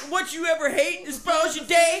Yeah. what you ever hate spoils your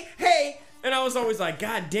day? Hey, and I was always like,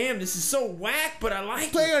 God damn, this is so whack, but I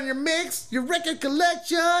like Play it. on your mix, your record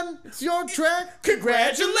collection. It's your track.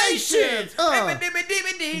 Congratulations! Uh. Down,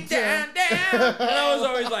 down. And I was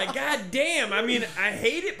always like, God damn. I mean, I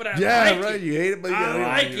hate it, but I Yeah, like right. it. You hate it, but you I gotta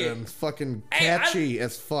like it. it. It's fucking Hey, catchy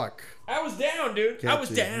as fuck. I was down, dude. I was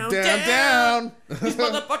Catchy. down, down. These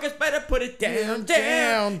motherfuckers better put it down, Yeah, down.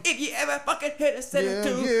 down. If you ever fucking hit a send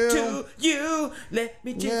Yeah, to you, let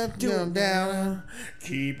me Yeah, just do down, it down. now.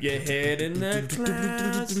 Keep your head in the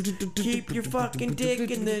clouds. Keep your fucking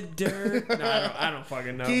dick in the dirt. No, I don't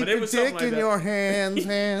fucking know. Keep but it your was something dick like in that. your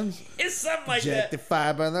hands. It's something like that.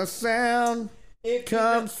 Objectified by the sound. It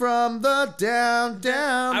Comes from the down.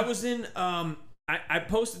 I was in I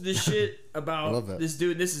posted this shit about love that. this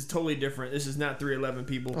dude. This is totally different. This is not 311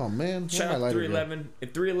 people. Oh man, Shout where out my to lighter go? 311.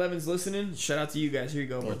 If 311's listening, shout out to you guys. Here you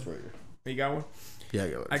go. Oh, bud. it's right here. You got one? Yeah,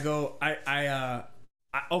 I got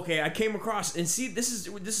it. I came across and see this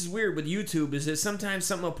is weird with YouTube is that sometimes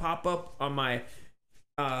something will pop up on my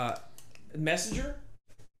messenger.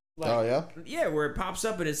 Like, Oh yeah, yeah, where it pops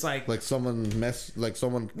up and it's like someone not a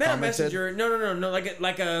commented. messenger. No,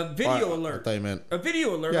 like a video Oh, I alert. thought you meant. A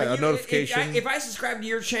video alert. Yeah, like a notification. If I subscribe to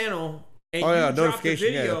your channel and Oh, you yeah, drop the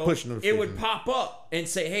notification, yeah, video, push it notification. would pop up and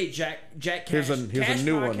say, "Hey, Jack Cash, Here's a Cash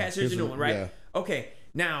new Podcast, one. Here's a new one, right?" Yeah. Okay.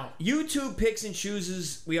 Now YouTube picks and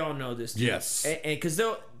chooses. We all know this. Too. Yes. And because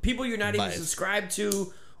people you're not even Bias. subscribed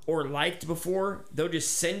to or liked before, they'll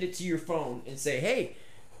just send it to your phone and say, "Hey,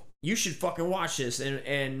 you should fucking watch this."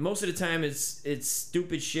 And most of the time it's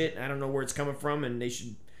stupid shit. I don't know where it's coming from, and they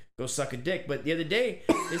should go suck a dick. But the other day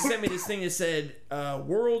they sent me this thing that said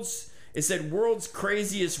world's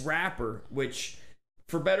craziest rapper, which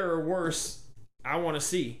for better or worse, I want to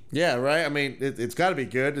see. Yeah, right. I mean, it's got to be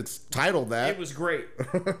good. It's titled that. It was great.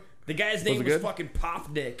 The guy's name it was good? fucking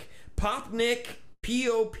Popnik. Popnik,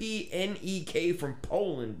 Popnek from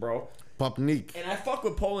Poland, bro. Popnik. And I fuck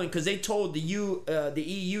with Poland because they told the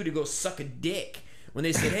EU to go suck a dick when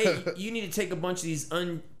they said, "Hey, you need to take a bunch of these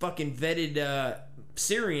unfucking vetted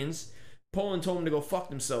Syrians." Poland told them to go fuck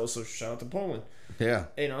themselves. So shout out to Poland. Yeah.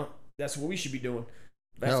 You know, that's what we should be doing.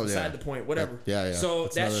 That's Hell beside yeah. the point. Whatever. Yeah. So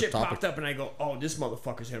That's that another shit topic. popped up, and I go, "Oh, this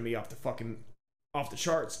motherfucker's gonna be off the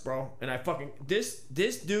charts, bro." And I fucking this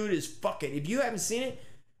dude is fucking. If you haven't seen it,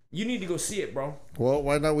 You need to go see it, bro. Well,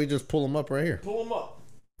 why not we just pull him up right here? Pull him up.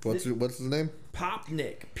 What's his name?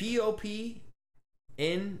 Popnik. Popnek.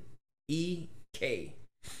 N-E-K.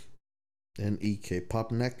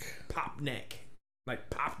 Popnek. Popnek.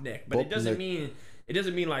 Like Popnek, but it doesn't mean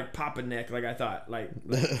like Papa Neck like I thought. Like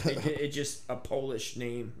it's just a Polish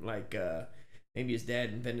name. Like maybe his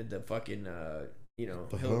dad invented the fucking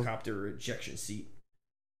helicopter ejection seat.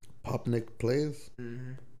 Popnik plays.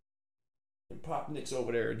 Mm-hmm. And Popnik's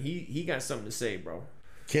over there, and he got something to say, bro.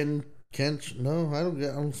 No, I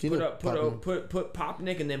don't see put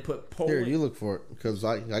Popnik and then put Poland. Here, you look for it because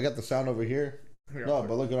I got the sound over here. No,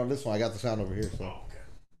 but looking on this one, I got the sound over here. So okay.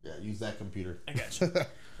 Yeah, use that computer. I got you.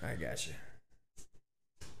 I got you.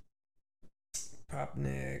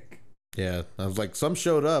 Popnik. Yeah, I was like, some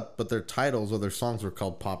showed up, but their titles of their songs were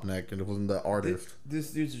called Popnek, and it wasn't the artist. This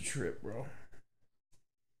dude's a trip, bro.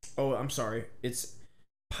 Oh, I'm sorry. It's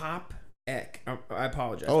Popek. I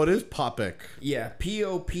apologize. Oh, it is Popek. Yeah,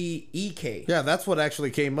 Popek. Yeah, that's what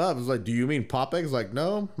actually came up. It's like, do you mean Popek? It's like,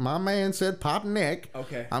 no, my man said Popnek.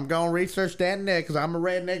 Okay. I'm gonna research that neck because I'm a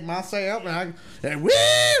redneck myself, and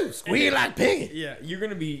woo, squeal like piggy. Yeah, you're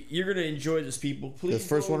gonna enjoy this, people. Please. This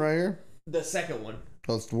first one right here. The second one.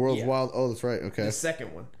 Oh, it's the World's Wild. Oh, that's right. Okay. The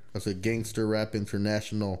second one. That's a Gangster Rap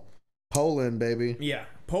International. Poland, baby. Yeah,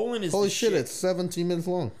 Poland is. Holy shit! It's 17 minutes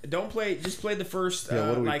long. Don't play. Just play the first. Yeah.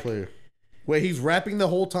 What do we play? Wait, he's rapping the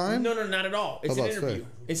whole time? No, not at all. It's an interview.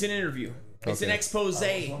 It's an interview. It's an expose.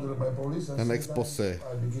 An expose.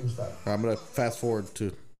 I'm gonna fast forward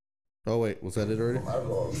to. Oh wait, was that it already?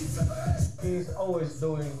 He's always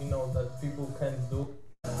doing, that people can do.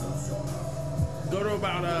 Go to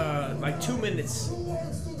about like 2 minutes.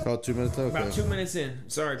 Oh, 2 minutes. Okay. About 2 minutes in.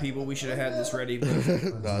 Sorry, people. We should have had this ready.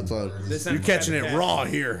 No, it's all. You're catching it raw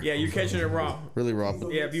here. Yeah, you're catching it raw. Really raw.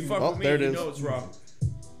 Yeah, if you fuck with me, you know it's raw.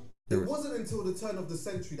 It wasn't until the turn of the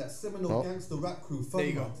century that seminal gangster rap crew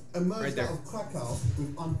FOMA emerged out of Krakow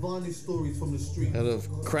with unvarnished stories from the street. Out of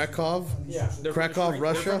Krakow? Yeah. Krakow,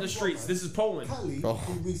 Russia? They're from the streets. This is Poland.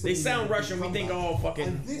 They sound Russian. We think all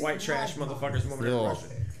fucking white trash motherfuckers from Russia.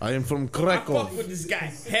 I am from I Krakow. fuck with this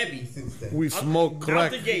guy heavy. We smoke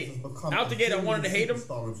crack. Out the gate, I wanted to hate him.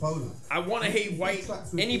 I want to hate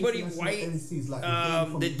anybody white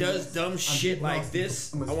that does dumb shit like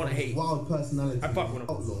this. I want to hate. Wild personality. I fuck with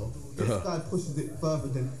him. This guy pushes it further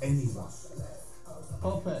than anyone.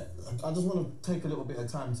 Popek, I just want to take a little bit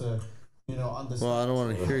of time to, understand. Well, I don't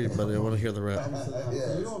want to hear you, but I want to hear the rap.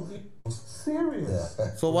 Serious.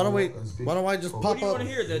 So why don't I just pop up? What do you want to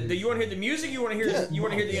hear? You want to hear the music? You want to hear? You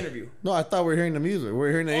want to hear the interview? No, I thought we were hearing the music. We're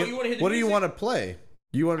hearing the. You want to hear the what do you music? want to play?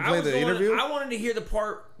 You want to play the interview? I wanted to hear the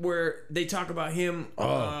part where they talk about him.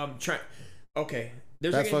 Okay.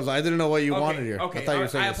 That's what I didn't know what you wanted here. Okay, I thought you were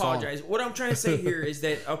saying I a song. apologize. What I'm trying to say here is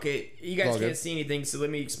that you guys can't see anything, so let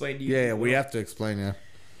me explain to you. Yeah, we have to explain. Yeah.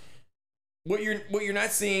 What you're not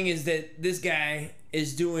seeing is that this guy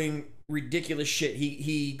is doing ridiculous shit.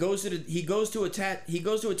 He goes to a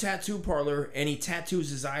tattoo parlor and he tattoos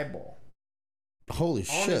his eyeball. Holy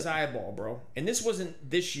shit! On his eyeball, bro. And this wasn't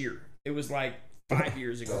this year. It was like 5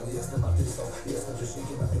 years ago.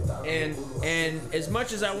 And as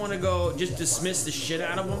much as I want to go just dismiss the shit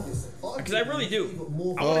out of him, because I really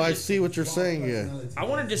do. I see what you're saying. Yeah. I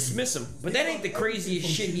want to dismiss him, but that ain't the craziest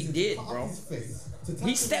shit he did, bro.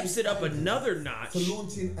 He steps it up another notch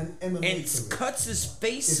and cuts his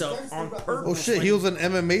face up on purpose. Oh shit, he was an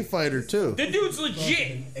MMA fighter too. The dude's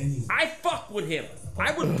legit. I fuck with him.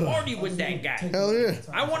 I would party with that guy. Hell yeah.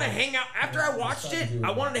 I want to hang out. After I watched it,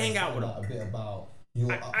 I wanted to hang out with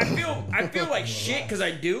him. I feel like shit because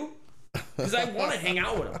I do. Because I want to hang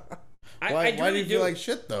out with him. Why do you feel like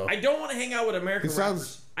shit though? I don't want to hang out with American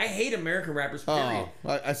rappers. I hate American rappers, period.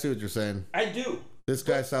 Oh, I see what you're saying. I do. This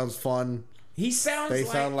guy sounds fun. He sounds They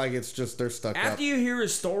sound like it's just they're stuck up. After you hear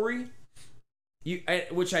his story,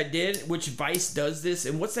 which I did, which Vice does this,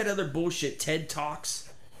 and what's that other bullshit, TED Talks?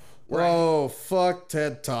 Oh, fuck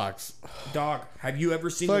TED Talks. Dog, have you ever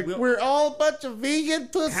seen Like, we're all a bunch of vegan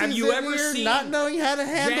pussies Have you ever here seen not knowing how to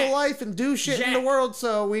handle Jack, life and do shit in the world,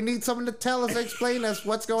 so we need someone to tell us, explain us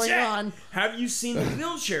what's going Jack, on. Have you seen the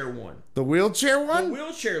wheelchair one? The wheelchair one? The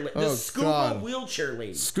wheelchair lady. The scuba God. wheelchair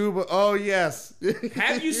lady. Scuba, oh yes.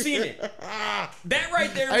 Have you seen it? That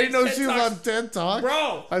right there. I didn't know TED she was Talks. on TED Talk.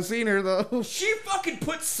 Bro. I've seen her though. She fucking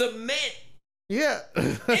put cement Yeah.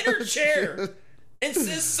 in her chair and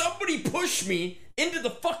says, somebody push me into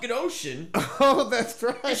the fucking ocean. Oh, that's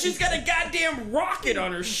right. And she's got a goddamn rocket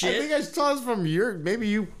on her I shit. think I saw this from your. Maybe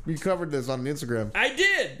you covered this on Instagram. I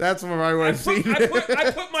did. That's where I would have seen I it.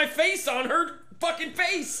 put my face on her fucking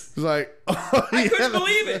face. It's like, I couldn't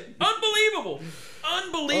believe it. Unbelievable.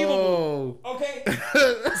 Okay.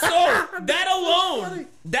 So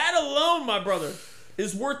that alone, my brother,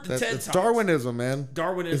 is worth the TED It's Talks. Darwinism, man.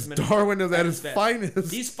 Darwinism. It's Darwinism at its finest.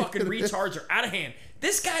 These fucking retards are out of hand.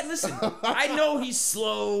 This guy, listen, I know he's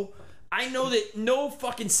slow. I know that no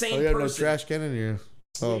fucking sane Oh, yeah, no person. trash can in here.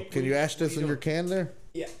 Oh, can you ash this in your can there?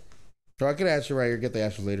 Yeah. Or I can ash it right here. Get the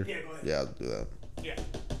ashes later. Yeah, go ahead. Yeah, I'll do that. Yeah.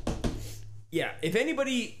 Yeah. If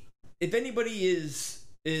anybody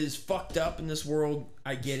is fucked up in this world,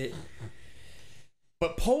 I get it.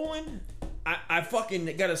 But Poland, I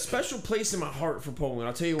fucking got a special place in my heart for Poland.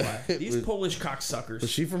 I'll tell you why. These Polish cocksuckers. Was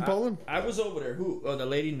she from Poland? I was over there. Who? Oh, the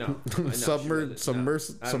lady? No.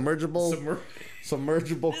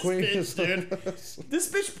 Submergible queen. This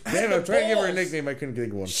bitch had Damn, the I'm trying to give her a balls. nickname. I couldn't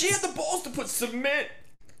think of one. She had the balls to put cement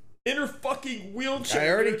in her fucking wheelchair. I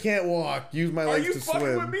already dude. can't walk. Use my Are legs you to fucking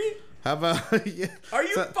swim. with me? How about? Yeah. Are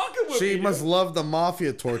you fucking with me? She dude? must love the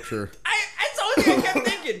mafia torture. That's the only thing I kept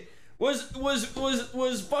thinking was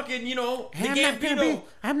fucking, you know, the Gambino.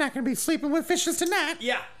 I'm not gonna be sleeping with fishes tonight.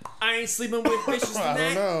 Yeah, I ain't sleeping with fishes tonight. I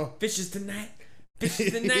don't know. Fishes tonight.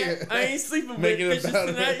 Fishes tonight. Yeah. I ain't sleeping Making with it fishes about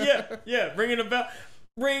tonight. it. Yeah, ringing a bell.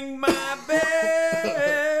 Ring my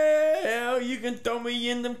bell. You can throw me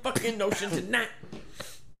in the fucking ocean tonight.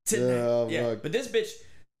 Yeah, fuck. but this bitch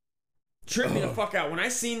tripped me the fuck out. When I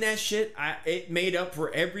seen that shit, it made up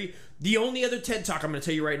for the only other TED Talk I'm gonna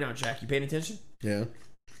tell you right now, Jack. You paying attention? Yeah.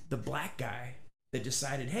 The black guy that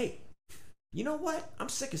decided, hey, you know what? I'm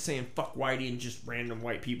sick of saying fuck whitey and just random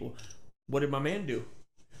white people. What did my man do?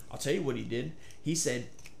 I'll tell you what he did. He said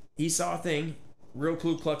he saw a thing, real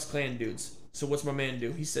Ku Klux Klan dudes. So what's my man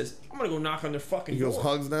do? He says, I'm gonna go knock on their fucking door. He goes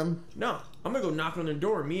hugs them. No, I'm gonna go knock on their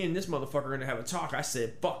door. Me and this motherfucker are gonna have a talk. I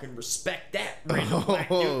said, fucking respect that, random black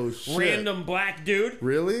dude. Shit. Random black dude.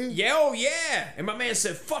 Really? Yeah, oh yeah. And my man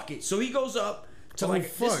said, fuck it. So he goes up to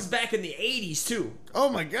this fuck. is back in the 80s too. Oh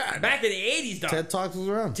my god. Back in the 80s, dog. TED Talks was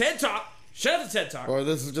around. TED Talk. Shout out to TED Talk. Or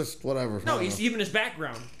this is just whatever. No, he's giving his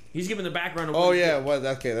background. He's giving the background of what Oh he yeah, did. what?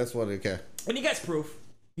 Okay, that's what. Okay. And he got proof.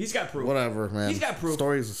 He's got proof. Whatever, man. He's got proof.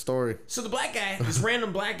 Story's a story. So the black guy, this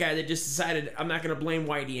random black guy that just decided, I'm not going to blame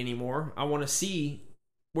Whitey anymore. I want to see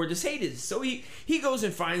where this hate is. So he goes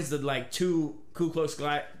and finds the like 2 Ku Klux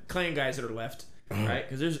Klan guys that are left. Right?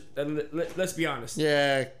 Because there's, let's be honest.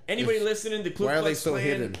 Yeah. Anybody listening to Ku Why are they Klux so Klan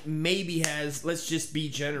hidden? maybe has, let's just be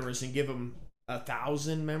generous and give them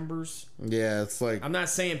 1,000 members. Yeah, it's like I'm not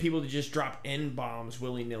saying people that just drop N-bombs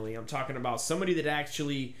willy-nilly. I'm talking about somebody that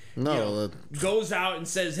actually goes out and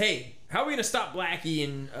says, hey, how are we going to stop Blackie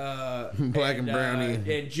and Black and Brownie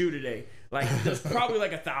and Jew today? Like, there's probably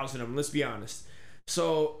like 1,000 of them, let's be honest.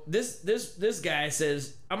 So this guy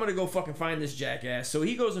says, I'm going to go fucking find this jackass. So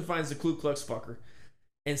he goes and finds the Ku Klux fucker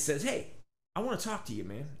and says, hey, I want to talk to you,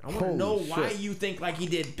 man. I want to know why you think like he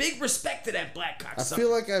did. Big respect to that black cocksucker. I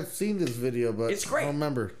feel like I've seen this video, but it's great. I don't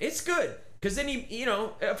remember. It's good. Because then he, you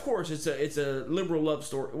know, of course, it's a liberal love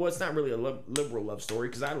story. Well, it's not really a liberal love story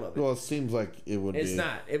because I love it. Well, it seems like it would It's be.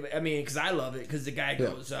 not. I mean, because I love it because the guy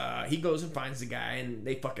goes, he goes and finds the guy and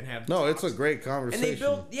they fucking have No, talks. it's a great conversation.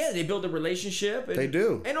 And they build a relationship. And, They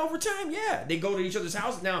do. And over time, yeah, they go to each other's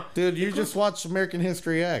house. Now, Dude, you just watched American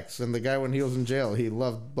History X, and the guy when he was in jail, he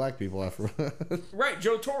loved black people after. right,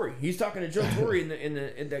 Joe Torre. He's talking to Joe Torre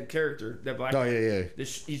in that character, that black Oh guy. yeah.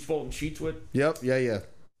 He's folding sheets with. Yep. Yeah.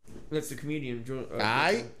 That's the comedian. Joe,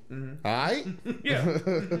 I. Yeah.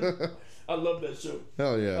 I love that show.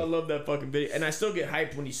 Hell yeah. I love that fucking video. And I still get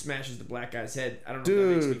hyped when he smashes the black guy's head. I don't know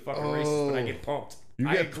Dude, if that makes me fucking racist, but I get pumped. You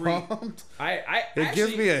I get agree. pumped? I It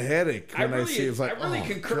gives me a headache when I see it. It's like, I really oh,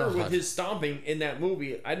 concur God. with his stomping in that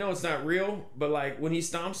movie. I know it's not real, but like when he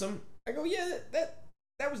stomps him, I go, yeah,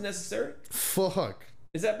 that was necessary. Fuck.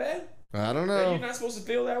 Is that bad? I don't Are know. you not supposed to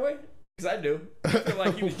feel that way? Because I do. I feel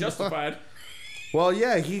like he was justified. Well,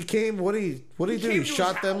 yeah, he came. What did he do? came He to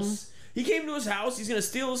shot his them. house. He came to his house. He's gonna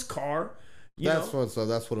steal his car. That's what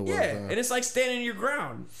it was. Yeah, and it's like standing your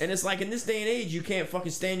ground. And it's like in this day and age, you can't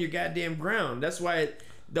fucking stand your goddamn ground. That's why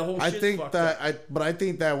the whole shit's fucked up. I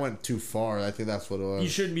think that went too far. I think that's what it was. You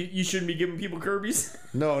shouldn't be giving people Kirby's.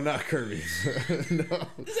 No, not Kirby's. No,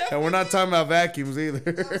 and we're not talking about vacuums either.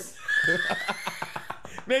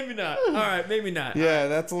 Maybe not. All right, maybe not. Yeah,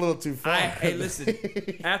 that's a little too far. Hey, listen.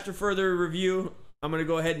 After further review, I'm gonna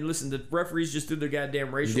go ahead and listen. The referees just threw their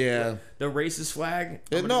goddamn racial, the racist flag.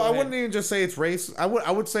 No, I wouldn't even just say it's racist.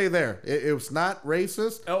 I would say it was not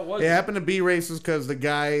racist. Oh, it was. It happened to be racist because the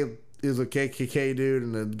guy is a KKK dude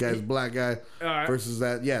and the guy's a black guy. Versus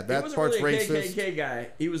that, that he wasn't part's really a racist. KKK guy.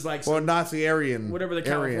 He was like Nazi Aryan, whatever the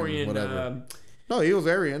Aryan, Californian. whatever. No, he was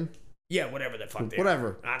Aryan. Yeah, whatever the fuck they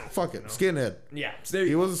Whatever. are. I don't Fuck it. know. Skinhead. Yeah. So there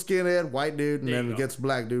He you go. was a skinhead, white dude, and There you then go. against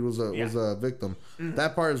black dude was a victim.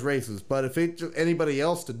 That part is racist. But if it anybody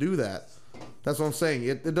else to do that, that's what I'm saying.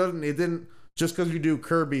 It didn't just because you do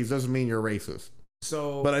Kirby's doesn't mean you're racist.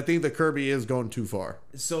 So But I think the Kirby is going too far.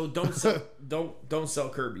 so don't sell don't sell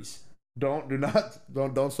Kirby's.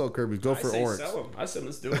 Don't sell Kirby's. Go for I say Oryx. sell them. I said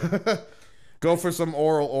let's do it. Go for some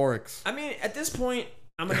oral Oryx. I mean, at this point,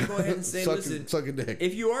 I'm gonna go ahead and say, listen, suck a dick.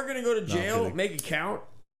 if you are gonna go to jail, kidding. make it count.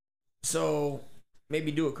 So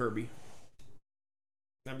maybe do a Kirby.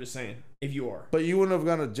 I'm just saying, if you are But you wouldn't have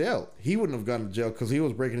gone to jail. He wouldn't have gone to jail because he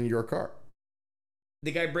was breaking into your car.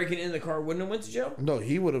 the guy breaking in the car wouldn't have went to jail. No,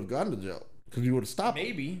 he would have gone to jail because you would have stopped him.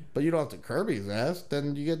 Maybe. But you don't have to curb his ass.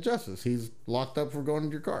 Then you get justice. He's locked up for going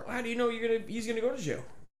into your car. How do you know he's gonna go to jail?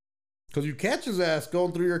 Because you catch his ass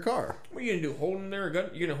going through your car. What are you gonna do? Hold him there a gun?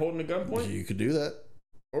 You're gonna hold him a gunpoint, You could do that.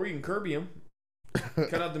 or you can Kirby him.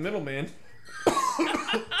 Cut out the middleman.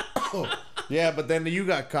 Yeah, but then you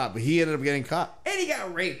got caught. But he ended up getting caught. And he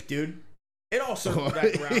got raped, dude. It all circled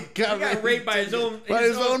back around. He He got got raped by his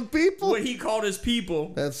own people. What he called his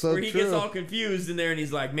people. That's so Where he gets true. all confused in there and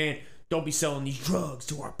he's like, man, don't be selling these drugs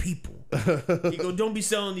to our people. He go, don't be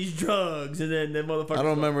selling these drugs. And then the motherfucker. I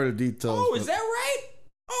don't remember the details. Oh, but is that right?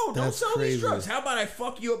 Oh, don't That's sell crazy. these drugs. How about I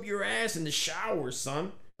fuck you up your ass in the shower,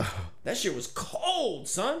 son? That shit was cold,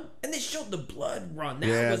 son. And they showed the blood run. That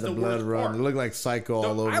Yeah, was the the blood worst run. part. It looked like Psycho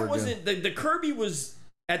all over I again. wasn't the Kirby was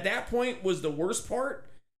at that point was the worst part.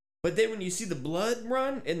 But then when you see the blood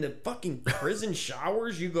run in the fucking prison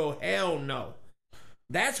showers, you go, hell no.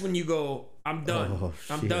 That's when you go, I'm done. Oh,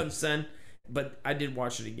 I'm shit. done, son. But I did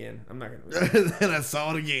watch it again. I'm not gonna. Then I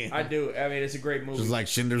saw it again. I do. I mean, it's a great movie. Just like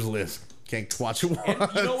Schindler's List. Can't watch it once.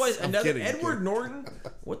 And you know what? I'm Another kidding, Edward Norton.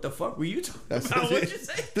 What the fuck were you talking about? What'd you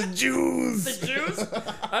say? The Jews. The Jews?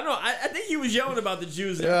 I don't know. I think he was yelling about the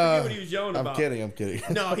Jews. I forget what he was yelling about. I'm kidding.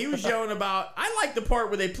 No, he was yelling about. I like the part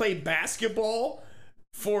where they play basketball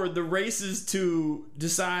for the races to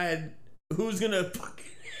decide who's gonna fucking.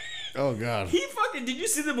 Oh God. He fucking. Did you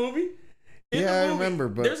see the movie? In Yeah, the I remember,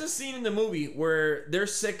 but- there's a scene in the movie where they're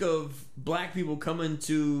sick of black people coming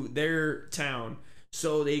to their town,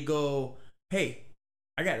 so they go, "Hey,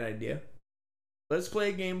 I got an idea. Let's play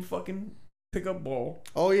a game of fucking pickup ball."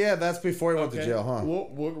 Oh yeah, that's before he went to jail, huh?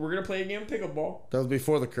 We're gonna play a game of pickup ball. That was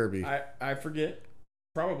before the Kirby. I forget.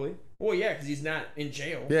 Probably. Well, yeah, because he's not in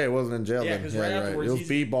jail. Yeah, he wasn't in jail Yeah, then. because Yeah, right right. afterwards It was he's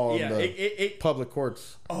b-ball yeah, in the public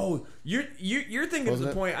courts. Oh, you're thinking Wasn't of the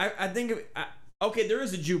it? point. I think of okay. There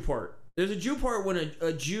is a Jew part. There's a Jew part when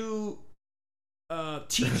a Jew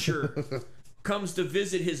teacher comes to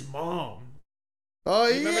visit his mom, Oh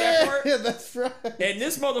remember that yeah, part? yeah, that's right. and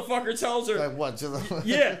this motherfucker tells her, Like what?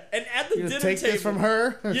 yeah. And at the You dinner take table, this from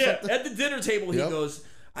her? or yeah, something? at the dinner table, Yep. he goes,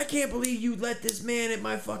 "I can't believe you let this man at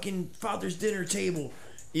my fucking father's dinner table."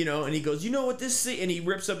 You know, and he goes, "You know what this is?" And he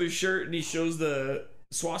rips up his shirt and he shows the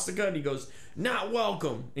swastika and he goes, "Not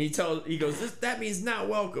welcome." And he goes, "That means not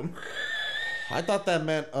welcome." I thought that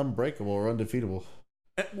meant unbreakable or undefeatable.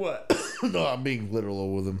 What? No, I'm being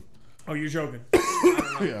literal with him. Oh, you're joking.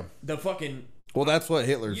 Yeah. The fucking. Well, that's what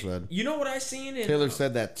Hitler said. You know what I seen? In, Hitler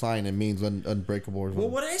said that sign. It means unbreakable or something. Well,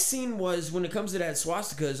 what I seen was when it comes to that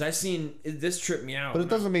swastikas, I seen this tripped me out. But it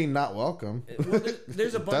doesn't mean not welcome. Well,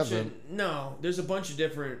 there's a It bunch of doesn't. no. There's a bunch of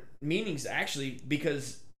different meanings actually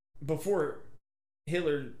because before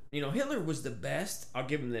Hitler, Hitler was the best. I'll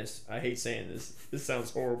give him this. I hate saying this. This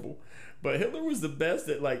sounds horrible, but Hitler was the best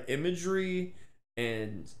at like imagery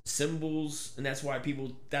and symbols, and that's why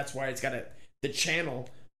it's got the channel.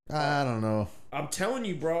 I don't know. I'm telling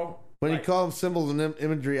you, bro. When like, you call them symbols and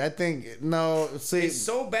imagery, I think no. See, it's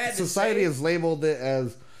so bad. society to say, has labeled it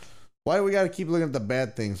as. Why do we got to keep looking at the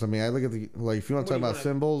bad things? I mean, I look at the if you want to talk about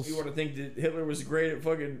symbols. You want to think that Hitler was great at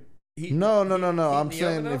fucking. No. I'm the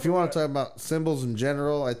saying oven if you up or want to what? talk about symbols in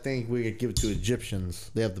general, I think we could give it to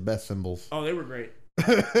Egyptians. They have the best symbols. Oh, they were great.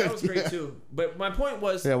 That was great too. But my point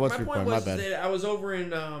was. Yeah, what's my your point point? My was bad. that I was over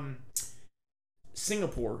in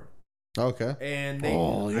Singapore Okay. and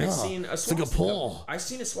yeah. I seen a swastika. Singapore. I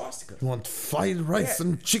seen a swastika. You want fried rice Yeah.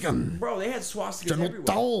 and chicken? Bro, they had swastikas General everywhere.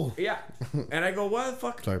 Tao. Yeah. And I go, why the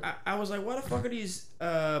fuck? Sorry. I was like, why the fuck are these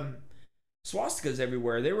swastikas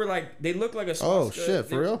everywhere? They were like, they looked like a swastika. Oh, shit,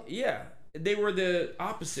 for real? Yeah. They were the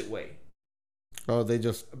opposite way, Oh, they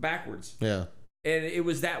just backwards. yeah. And it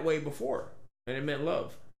was that way before. And it meant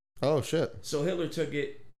love. Oh shit. So Hitler took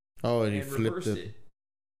it Oh, and he and flipped reversed it. it.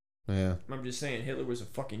 Yeah. I'm just saying, Hitler was a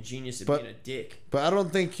fucking genius at But- being a dick. But I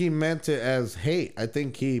don't think he meant it as hate. I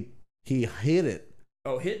think he hid it.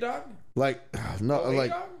 Oh, hit dog? Like no, Oh, hit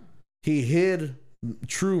like dog? he hid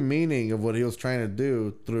true meaning of what he was trying to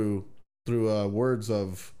do through words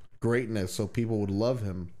of greatness, so people would love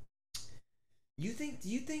him. Do you think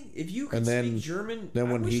if you could And then, speak German, then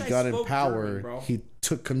when I wish he I got in spoke power, German, bro. he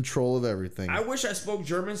took control of everything. I wish I spoke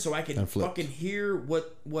German so I could And flipped. fucking hear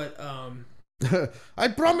what I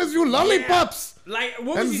promise you lollipops. like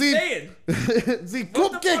what was And he saying? The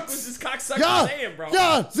What the fuck was cupcakes. this cocksucker Yeah, saying, bro?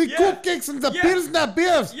 yeah, the Yeah. cupcakes and the Yeah. Pilsner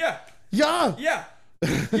beers. Yeah, Yeah. yeah,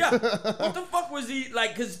 yeah. What the fuck was he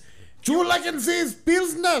like? Cause Du liken these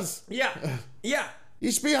Pilsners. yeah, yeah,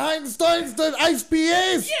 Ich behind stones the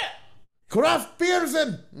IPAs. yeah. Craft beers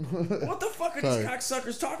and. What the fuck are Sorry. these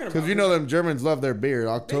cocksuckers talking about? Because you know them Germans love their beer,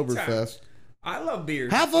 Oktoberfest. I love beer.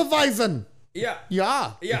 Hefeweizen. Yeah.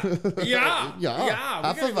 Ja. Yeah, yeah, Ja, yeah. We're gonna go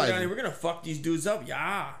down Hefeweizen. here. We're gonna fuck these dudes up.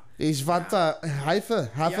 Yeah. Ich wante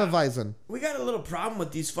Hefeweizen. We got a little problem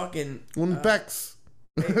with these fucking. Und Becks.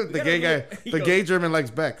 we The got gay a guy. little- he The goes- gay German likes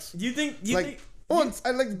Becks. Do you think? Do you Like, think? once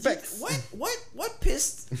I like Becks. What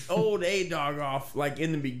pissed old A Dog off like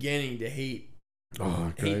in the beginning to hate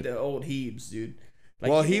Oh, great. the old Hebes, dude?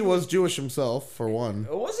 Like, Well, he was Jewish himself, for one.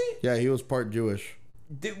 Was he? Yeah, he was part Jewish.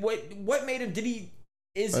 What made him? Did he?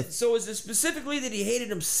 Is it specifically that he hated I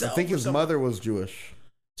himself? think or his something? mother was Jewish.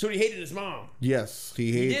 So he hated his mom. Yes,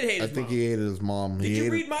 he hated. did hate I his think mom. he hated his mom. Did he you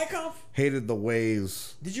hated, read My Kampf? hated the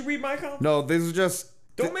ways. Did you read My Kampf? No, these are just.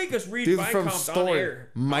 Don't make us read These My are from Kampf on story. air.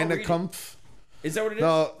 I'll Meine read it. Kampf. Is that what it is? No,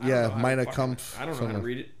 I don't yeah, know how to Meine fucking- Kampf. I don't know how to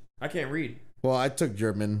read it. I can't read. Well, I took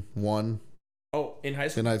German 1 Oh, in high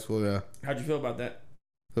school. in high school. Yeah, How'd you feel about that?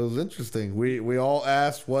 it was interesting. We all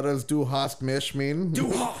asked, "What does Du hast mich mean?" Du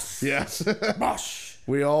hast. Yes. Bosh.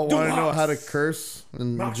 We all Du want to know how to hast. curse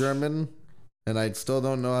in Bosh. German, and I still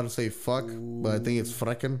don't know how to say fuck, but I think it's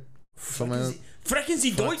frecken. Frecken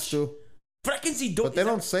Sie Deutsch? Too. Frecken Sie Deutsch? But they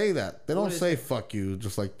don't say that. They don't do they say "fuck you"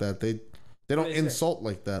 just like that. They don't do they say? insult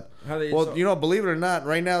like that. How they Well, insult? you know, believe it or not,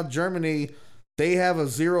 right now Germany, they have a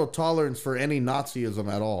zero tolerance for any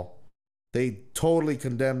Nazism at all. They totally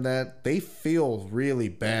condemn that. They feel really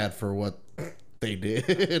bad for what they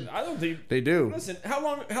did. I don't think. They do. Listen, how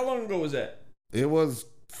long ago was that? It was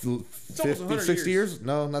almost 50, 100 60 years. years?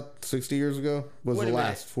 No, not 60 years ago. Was Wait the a minute.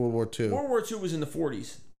 last World War II. World War II was in the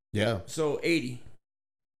 40s, Yeah. so 80.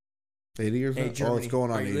 80 years Hey, now? Germany. Oh, it's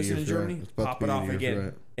going on Are 80 you listening, years. Germany? Right. It's about Pop to it be off 80 years, again.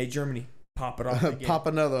 right. Hey, Germany, pop it off again. Pop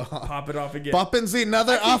another. Pop it off again. Popping Sie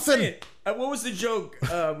another I keep often. saying, what was the joke?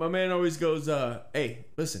 My man always goes, hey,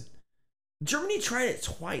 listen. Germany tried it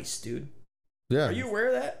twice, dude. Yeah. Are you aware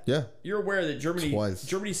of that? Yeah. You're aware that Twice.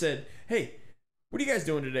 Germany said, hey, what are you guys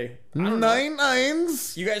doing today? I don't know.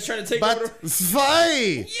 9-1. You guys trying to take But over?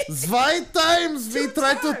 zwei. Zwei times we Two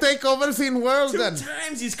tried to times. take over the world. Two Then.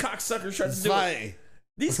 times these cocksuckers tried to do it. Zwei.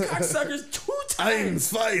 These cocksuckers 2 1, times.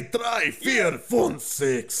 2, 3, 4, 5,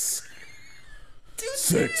 6.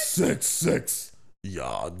 6, 6, 6.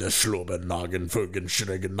 Ja, der Schlobernagen, Vögel,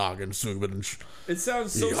 Schrägen, Nagen, Zügen. It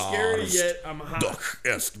sounds so Ja, scary, yet I'm hot. Doch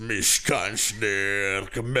ist mich kein Schnee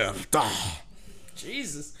gemerkt.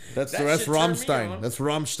 Jesus. That's That shit turned me Rammstein. on. That's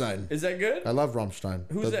Rammstein. Is that good? I love Rammstein.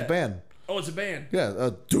 Who's the that? band. Oh, it's a band.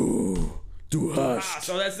 Yeah, du Ah, hast.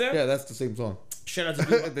 so that's them? Yeah, that's the same song. Shout out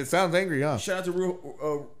to It sounds angry, huh? shout out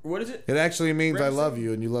to what is it? It actually means I Ramsey? love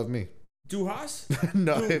you and you love me. Du hast?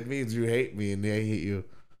 No, it means you hate me and I hate you.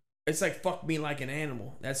 It's like fuck me like an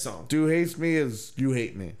animal. That song. Du hates me is you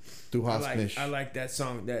hate me. Du hast mich. I like that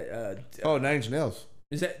song. That Oh, 9 Inch Nails.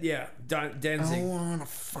 is that Danzig. I wanna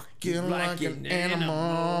fuck you Like like an an animal.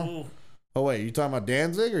 animal. Oh wait, you talking about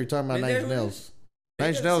Danzig or you talking about Is 9 that Inch who it Nails? is? 9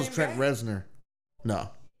 Inch that the Nails is same Trent guy? Reznor. No.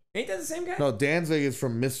 Ain't that the same guy? No, Danzig is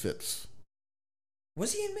from Misfits.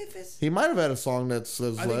 Was he in Memphis? He might have had a song that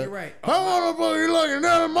says I think like, you're right. I wanna fuck you like an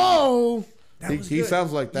animal. That was He good.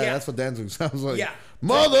 sounds like that. Yeah. That's what Danzig sounds like. Yeah.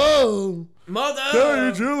 Mother! Mother. Tell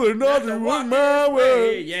your children not to walk my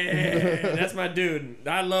way. Yeah, that's my dude.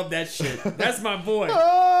 I love that shit. That's my boy.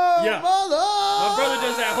 Oh, Yeah. mother! My brother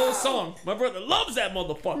does that whole song. My brother loves that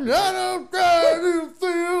motherfucker. I don't try to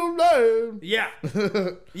feel bad. Yeah.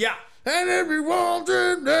 Yeah. And if you want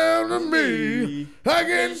it down to me, I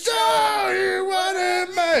can show you what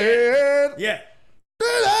it meant. Yeah.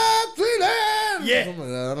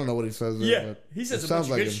 Yeah. I don't know what he says there. Yeah. but He says it a bunch sounds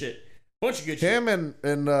of like good him. shit. Bunch of good Him and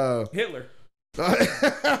shit. Hitler.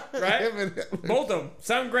 right? Both of them.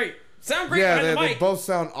 Sound great. Sound great Yeah, behind the they mic. both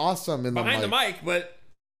sound awesome in Behind the the mic. mic, but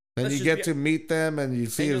And let's you just get be- to meet them, and you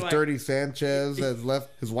see And you're his like- dirty Sanchez has left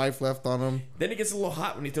his wife left on him. then it gets a little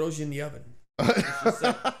hot when he throws you in the oven.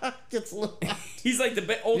 Gets a little. He's like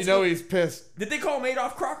the old You know school. he's pissed. Did they call him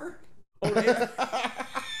Adolf Crocker? Old Adolf-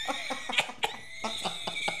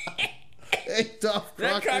 Adolf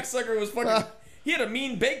that Crocker. cocksucker was fucking. He had a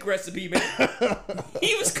mean bake recipe, man.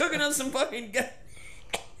 He was cooking on some fucking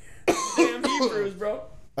damn Hebrews, bro.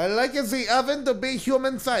 I like the oven to be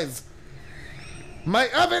human size. My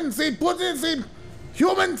oven, they put in the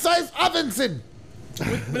human size ovens in.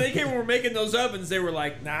 When they came and were making those ovens, they were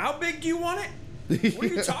like, "Now, how big do you want it? What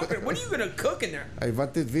are you talking? What are you gonna cook in there?" I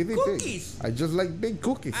want it very Cookies. big. I just like big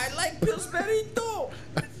cookies. I like Pillsbury too.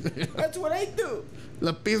 That's what I do.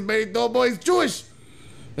 The Pillsbury Doughboy is Jewish.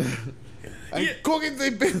 I'm Yeah. cooking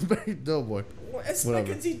the Pillsbury Doughboy.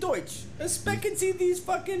 Specken Sie Deutsch. Specken Sie these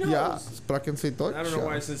fucking hoes. Yeah, sprachen Sie Deutsch. I don't know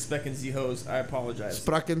why I said Specken Sie hose. I apologize.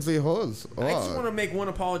 Sprachen Sie Hose. Oh. I just want to make one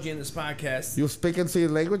apology in this podcast. You speak in the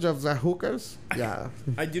language of the hookers? Yeah.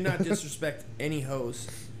 I do not disrespect any hose.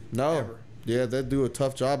 No. Ever. Yeah, they do a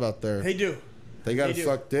tough job out there. They do. They gotta they do.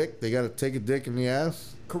 suck dick. They gotta take a dick in the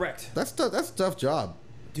ass. Correct. That's a tough job.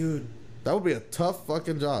 Dude, That would be a tough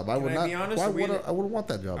fucking job. I would I not. be honest? Why Are we would in I wouldn't want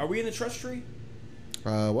that job. are we in the trust tree?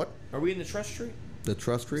 What? Are we in the trust tree? The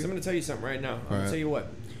trust tree? So I'm going to tell you something right now. I'm going Alright. to tell you what.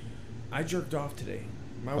 I jerked off today.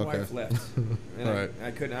 My Okay. wife left. And Alright.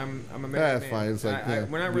 I couldn't. I'm a married That's man. fine. It's like, yeah.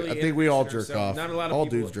 we're not really I think we all interested jerk in ourselves. off. Not a lot of all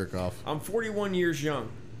people. dudes jerk off. I'm 41 years young.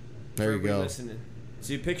 There For you everybody go. Listening.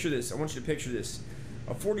 So you picture this. I want you to picture this.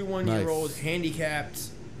 A 41-year-old, Nice. handicapped,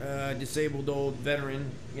 disabled old veteran,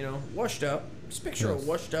 washed up. Just picture Yes. a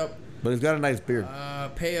washed up, But he's got a nice beard.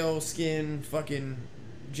 pale skin, fucking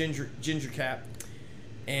ginger cap.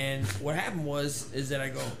 And what happened is that I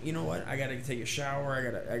go, you know what? I gotta take a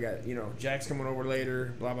shower. I got Jack's coming over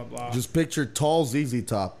later. Blah blah blah. Just picture tall ZZ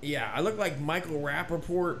Top. Yeah, I look like Michael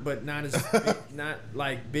Rappaport, but not as not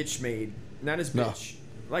like bitch made, not as No. bitch.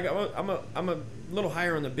 Like I'm a little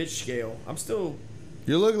higher on the bitch scale. I'm still.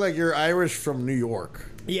 You look like you're Irish from New York.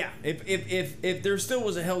 Yeah, if there still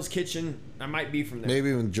was a Hell's Kitchen, I might be from there. Maybe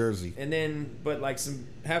even Jersey. And then, but like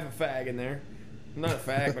half a fag in there. I'm not a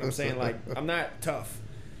fag, but I'm saying like I'm not tough.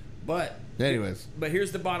 But Anyways.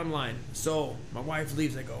 here's the bottom line. So my wife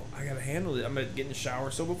leaves. I go, I gotta handle it. I'm gonna get in the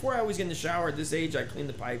shower. So before I always get in the shower at this age, I clean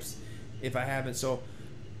the pipes if I haven't. So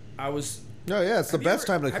I was. No, yeah, it's the Have you best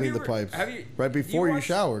ever- time to have clean you the ever- pipes. have you- Right before you watch-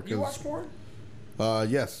 shower. You 'Cause- watch porn?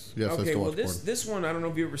 Yes, I Okay, still well watch this one I don't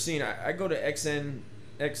know if you've ever seen. I go to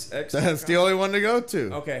XNXX. That's the only one to go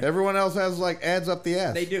to. Okay. Everyone else has like ads up the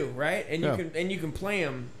ass. They do, right? And Yeah. you can play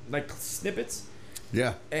them like snippets.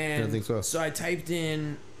 Yeah. And I think so. I typed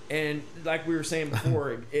in, and like we were saying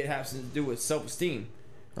before, it has to do with self-esteem.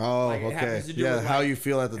 Oh, Like, it okay. happens to do Yeah, with, how like, you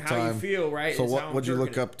feel at the How time. you feel, right? So is what how I'm would you look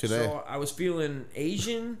jerking up it. today? So I was feeling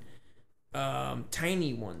Asian,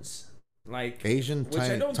 tiny ones, like Asian, which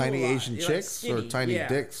I don't do tiny a lot. Asian Like chicks or skinny, tiny yeah.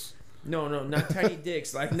 dicks? No, not tiny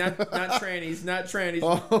dicks, like not trannies, not trannies.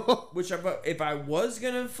 Oh. Which if I was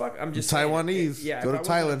gonna fuck, I'm just Taiwanese. Saying, yeah, Go if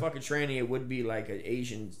to I was gonna Thailand. fuck a tranny, it would be like an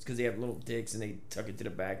Asian because they have little dicks and they tuck it to the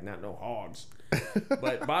back, not no hogs.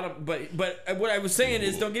 But what I was saying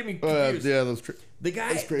is, don't get me confused. Yeah, The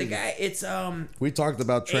guy, crazy. it's we talked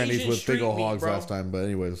about trannies Asian with big street old meat, hogs bro. last time, but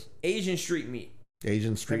anyways, Asian street meat.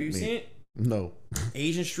 Asian Have street you meat. seen it? No,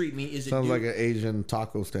 Asian street meat is a sounds dude. like an Asian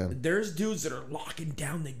taco stand. There's dudes that are locking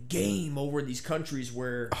down the game over these countries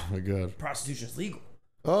where Oh my god. prostitution is legal.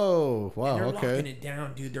 Oh wow. They're locking Okay. it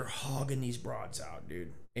down, dude. They're hogging these broads out,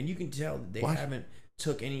 dude. And you can tell that they What? haven't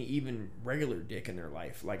took any even regular dick in their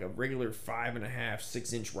life, like a regular 5.5,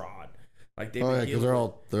 6 inch rod. Like they've Oh been yeah, because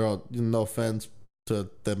dealing they're all. No offense to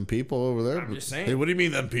them people over there. I'm but- just saying. Hey, what do you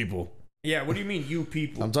mean them people? with- Yeah, what do you mean, you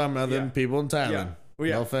people? I'm talking about them Yeah. people in Thailand. Yeah. Well,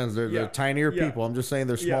 yeah. No offense, they're Yeah. tinier Yeah. people. I'm just saying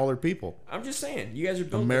they're Yeah. smaller people. I'm just saying, you guys are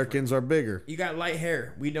built Americans are bigger. different. You got light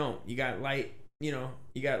hair. We don't. You got light. You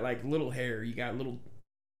got like little hair. You got little.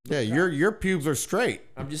 Yeah, your pubes are straight.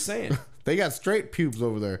 I'm just saying. They got straight pubes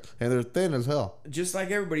over there, and they're thin as hell. Just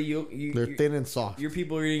like everybody, They're thin and soft. your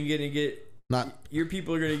people are gonna get. Not Your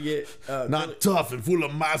people are gonna get. tough and full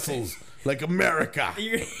of muscles like America.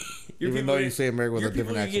 Your Even people though are- you say America with your a different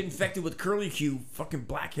people are gonna get accent. infected with curly Q, fucking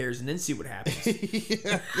black hairs, and then see what happens.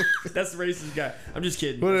 That's the racist guy. I'm just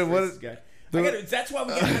kidding. What- That's the what- racist guy. That's why we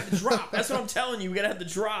gotta have the drop. That's what I'm telling you. We gotta have the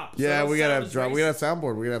drop. So Yeah, it'll we gotta sound have as drop. racist. We gotta have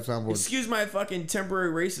soundboard. We gotta have soundboard. Excuse my fucking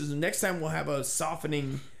temporary racism. Next time we'll have a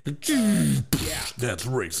softening. Yeah. That's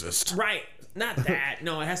racist. Right. Not that.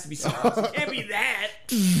 No, it has to be something else. It can't be that.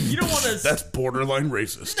 You don't want to. That's borderline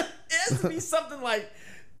racist. It has to be something like.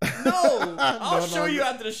 No, I'll show you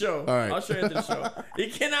after the show. All right. I'll show you after the show.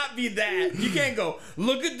 It cannot be that. You can't go.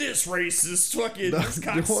 Look at this racist fucking this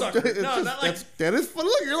cocksucker. No, not like. that is fun.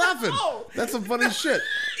 Look, you're laughing. No. That's some funny shit.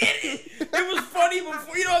 It was funny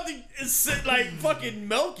before. You don't have to sit like fucking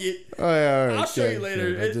milk it. Oh yeah, all right. I'll show you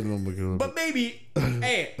later. I didn't look it up. But maybe,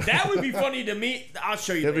 hey, that would be funny to me. I'll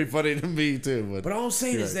show you. It'd later. be funny to me too. But all I'm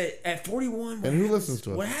saying is that at 41, and who listens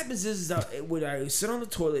to it? What happens is when I sit on the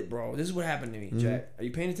toilet, bro. This is what happened to me, Jack. Are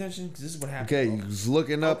you paying attention? Because this is what happened. Okay, bro. you was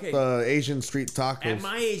looking up Asian street tacos. At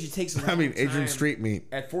my age, it takes a long time. Asian street meat.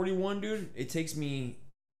 At 41, dude, it takes me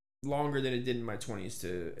longer than it did in my 20s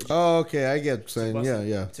to. Oh, okay, I get what you're saying.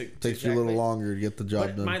 Yeah. Takes you a little ejaculate. longer to get the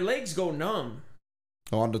job done. My legs go numb.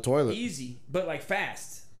 On the toilet. Easy, but like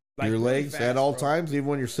fast. Like your really legs fast, at all bro. times, even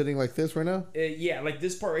when you're sitting like this right now. Yeah, like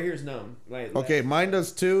this part right here is numb. Like Okay, mine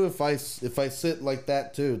does too. If I sit like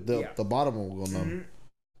that too, the bottom one will go numb. Mm-hmm.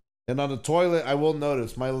 And on the toilet, I will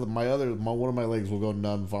notice one of my legs will go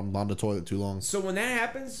numb if I'm on the toilet too long. So when that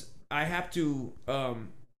happens, I have to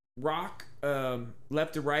rock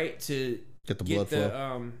left to right to Get the blood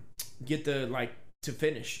flow. Get the like to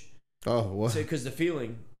finish. Oh, what? Because the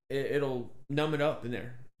feeling it'll numb it up in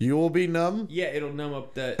there. You will be numb. Yeah, it'll numb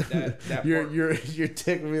up that your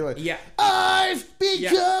dick will be like, I've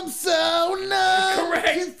become so numb. Correct.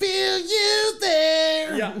 I can feel you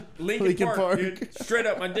there. Yeah, Lincoln Park, dude. Straight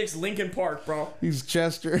up, my dick's Lincoln Park, bro. He's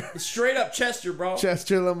Chester. Straight up Chester, bro.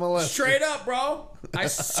 Chester the molester. Straight up, bro. I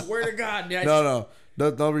swear to God. Dude,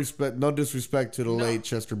 No disrespect to the late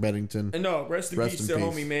Chester Bennington. No, rest in peace to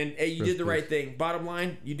homie, man. Hey, you did the right thing. Bottom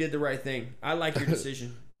line, you did the right thing. I like your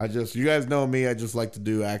decision. You guys know me. I just like to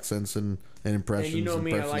do accents and impressions. And you know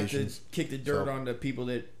me. I like to kick the dirt on the people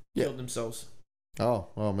that killed themselves.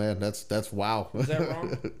 Oh man, that's wow. Is that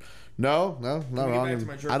wrong? No, not wrong.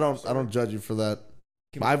 I don't judge you for that.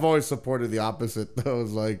 I've always supported the opposite. Though,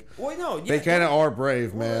 it's like, well, no, they kind of are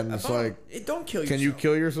brave, man. It's like, don't kill yourself. Can you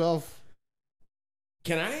kill yourself?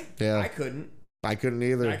 Can I? Yeah, I couldn't. I couldn't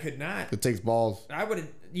either. I could not. It takes balls. I would.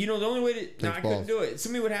 The only way to. No, I couldn't do it.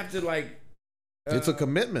 Somebody would have to like. It's a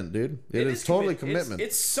commitment, dude. It is totally commitment.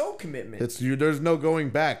 It's so commitment. There's no going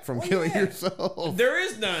back from killing yourself. There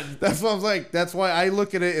is none. That's what I was like. That's why I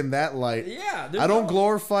look at it in that light. Yeah. I don't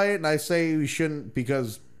glorify it, and I say we shouldn't,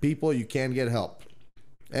 because people, you can get help.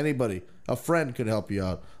 Anybody, a friend could help you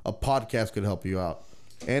out. A podcast could help you out.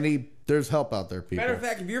 There's help out there, people. Matter of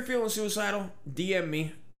fact, if you're feeling suicidal, DM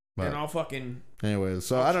me, and I'll fucking. Anyways,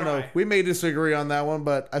 so I don't know. We may disagree on that one,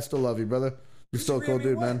 but I still love you, brother. You're still a cool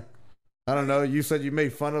dude, man. I don't know. You said you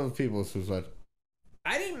made fun of people with suicide.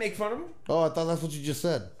 I didn't make fun of them. Oh, I thought that's what you just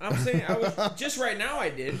said. I'm saying I was just right now. I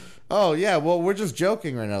did. Oh yeah. Well, we're just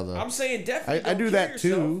joking right now, though. I'm saying definitely. I do that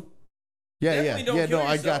too. Yeah, definitely No,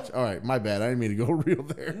 I got you. All right, my bad. I didn't mean to go real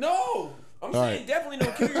there. No, I'm saying definitely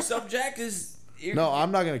don't kill yourself, Jack. No,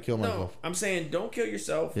 I'm not gonna kill myself. I'm saying don't kill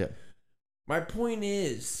yourself. Yeah. My point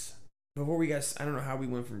is, before we got, I don't know how we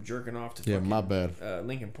went from jerking off to fucking, my bad.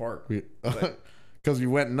 Lincoln Park. Because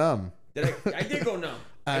you went numb. I did go numb.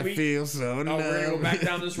 I feel so numb. Oh, we're gonna go back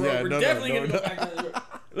down this road. We're definitely gonna go back down this road.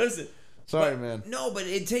 Listen. Sorry, man. No, but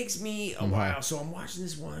it takes me a while. So I'm watching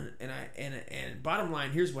this one, and bottom line,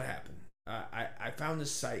 here's what happened. I found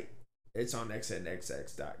this site. It's on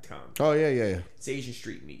xnxx.com. Oh yeah. It's Asian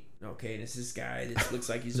Street Meat. Okay, and it's this guy that looks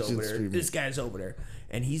like he's over there. This guy's over there,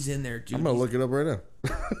 and he's in there, dude. I'm gonna look it up right now.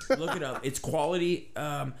 Look it up. It's quality.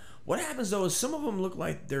 What happens though is some of them look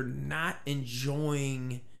like they're not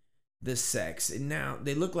enjoying the sex, and now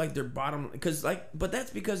they look like they're but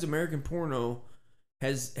that's because American porno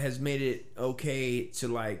has made it okay to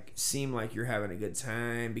like seem like you're having a good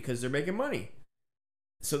time because they're making money,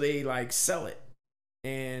 so they like sell it.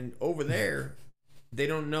 And over there, they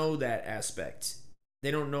don't know that aspect. They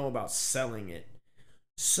don't know about selling it.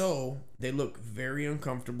 So they look very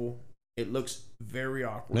uncomfortable. It looks very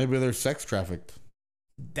awkward. Maybe they're sex trafficked.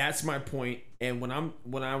 That's my point. And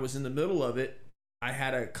when I was in the middle of it, I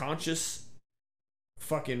had a conscious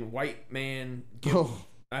fucking white man guilt. Oh.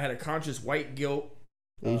 I had a conscious white guilt.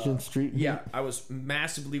 Asian Street Meat? Yeah, I was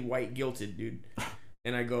massively white guilted, dude.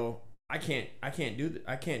 And I go, I can't do that.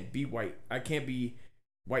 I can't be white. I can't be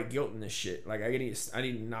white guilt in this shit. Like I need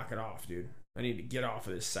to knock it off, dude. I need to get off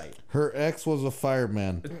of this site. Her ex was a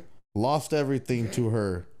fireman. Lost everything to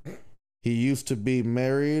her. He used to be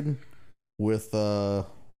married with oh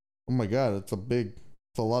my god, it's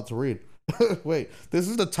a lot to read. Wait, this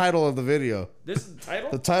is the title of the video. This is the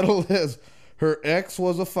title? The title is Her Ex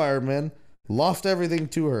Was a Fireman, Lost Everything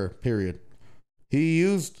to Her, period. He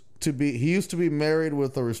used to be married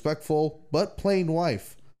with a respectful but plain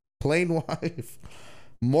wife.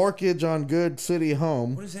 Mortgage on good city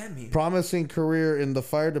home. What does that mean? Promising career in the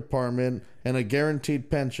fire department and a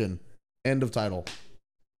guaranteed pension. End of title.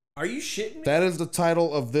 Are you shitting me? That is the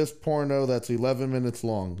title of this porno that's 11 minutes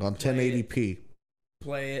long on 1080p.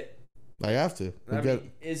 Play it. I have to.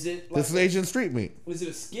 Is it? Like This is Asian street meat. Was it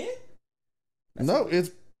a skit? No,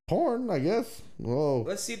 it's porn, I guess. Whoa.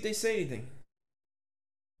 Let's see if they say anything.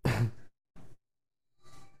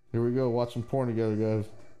 Here we go, watching porn together, guys.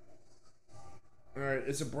 All right,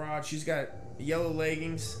 it's a broad. She's got yellow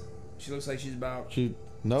leggings. She looks like she's about.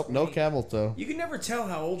 Nope, no camel toe. You can never tell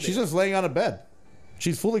how old. She's just laying on a bed.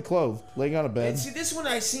 She's fully clothed, laying on a bed. And see, this one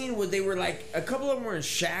I seen where they were like a couple of them were in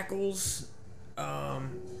shackles,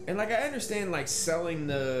 and like I understand like selling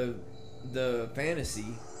the fantasy.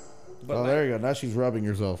 But Oh, like, there you go. Now she's rubbing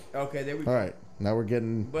herself. Okay, there we go. All right, now we're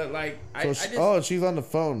getting. But like, She's on the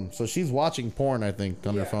phone, so she's watching porn, I think,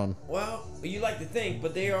 on her phone. Well, you like to think,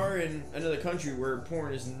 but they are in another country where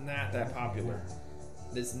porn is not that popular.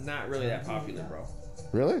 It's not really that popular, bro.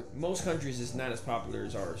 Really? Most countries it's not as popular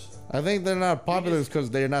as ours. I think they're not popular because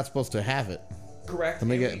they're not supposed to have it. Correct. And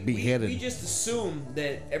they get beheaded. We just assume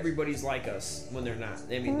that everybody's like us when they're not.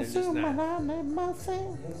 I mean, they're just not.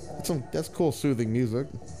 That's cool, soothing music.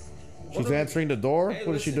 She's answering the door. Hey,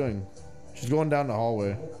 what is she doing? She's going down the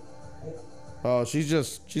hallway. Oh, she's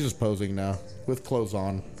just posing now with clothes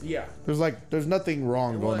on. Yeah. There's nothing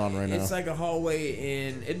wrong going on right now. It's like a hallway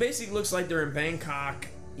in. It basically looks like they're in Bangkok,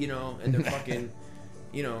 you know, and they're fucking,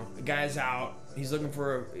 you know, the guy's out. He's looking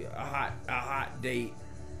for a hot date.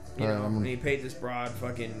 You know, and he paid this broad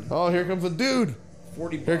fucking. Oh, here comes a dude.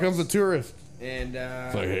 $40. Here comes a tourist. And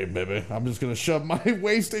it's like, hey, baby, I'm just gonna shove my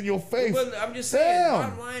waist in your face. Well, I'm just saying.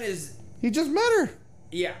 Bottom line is. He just met her.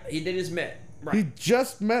 Yeah, they just met. Right. He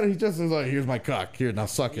just met her. He just was like, here's my cock. Here, now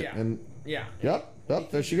suck it. Yeah. And yeah.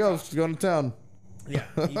 Yep. There she goes. She's going to town. Yeah.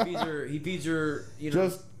 He feeds her. You know.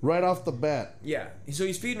 Just right off the bat. Yeah. So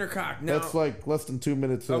he's feeding her cock. Now, that's like less than 2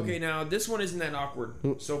 minutes in. Okay, now this one isn't that awkward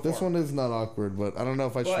so far. This one is not awkward, but I don't know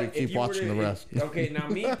if I should keep watching the rest. Okay, now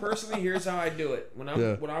me personally, here's how I do it. When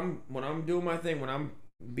I'm doing my thing, when I'm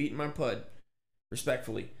beating my pud,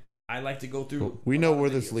 respectfully, I like to go through. We know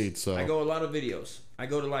where this leads, so I go a lot of videos. I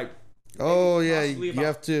go to like. Oh yeah, you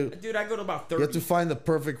have to. Dude, I go to about 30. You have to find the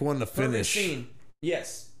perfect one to finish. Scene.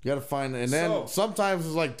 Yes. You gotta find it, and then sometimes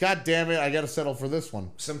it's like, God damn it, I gotta settle for this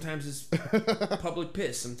one. Sometimes it's public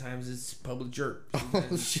piss. Sometimes it's public jerk.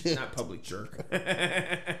 Oh shit! Not public jerk.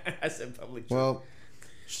 I said public jerk. Well,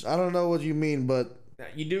 I don't know what you mean, but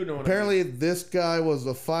you do know. Apparently, this guy was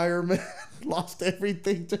a fireman. Lost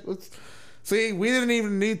everything to us. See, we didn't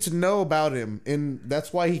even need to know about him, and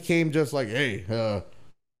that's why he came. Just like, hey,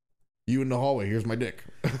 you in the hallway? Here's my dick.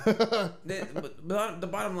 The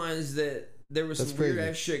bottom line is that there was some weird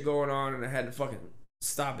ass shit going on, and I had to fucking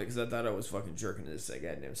stop it because I thought I was fucking jerking to this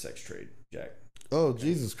goddamn sex trade, Jack. Oh, okay.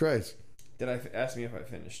 Jesus Christ! Did I ask me if I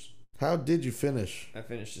finished? How did you finish? I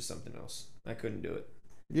finished to something else. I couldn't do it.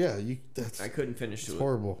 Yeah, I couldn't finish to it.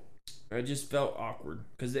 Horrible. I just felt awkward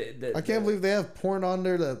because I can't believe they have porn on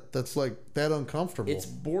there that's like that uncomfortable. It's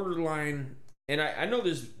borderline, and I know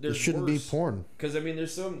there's it shouldn't be porn because I mean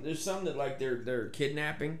there's some that like they're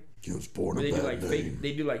kidnapping. He was born they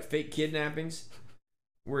do like fake kidnappings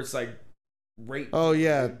where it's like rape. Oh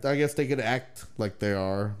yeah, I guess they could act like they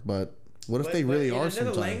are, but what if they really are?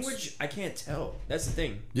 Sometimes language, I can't tell. That's the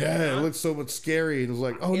thing. Yeah, it looks so much scary. It was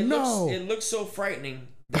like, oh no, it looks so frightening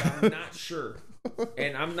that I'm not sure.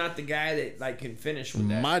 And I'm not the guy that like can finish with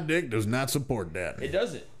that. My dick does not support that. It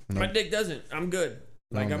doesn't. No. My dick doesn't. I'm good.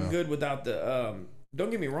 Like I'm good without the.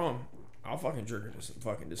 Don't get me wrong. I'll fucking trigger to some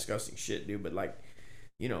fucking disgusting shit, dude. But like,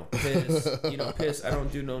 you know, piss. I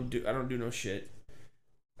don't do no shit.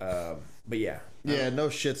 But yeah. Yeah, no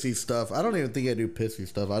shitsy stuff. I don't even think I do pissy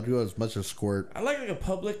stuff. I do as much as squirt. I like a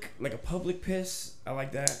public piss. I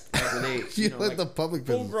like that. Like where they, you like the public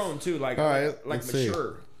piss. Full grown too. Like all right, like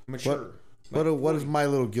mature. What is my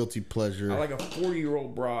little guilty pleasure? I like a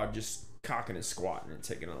 40-year-old broad just cocking and squatting and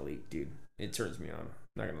taking a leak, dude. It turns me on.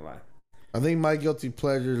 Not gonna lie. I think my guilty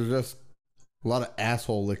pleasure is just a lot of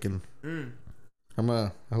asshole licking.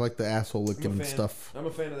 I like the asshole licking and stuff. I'm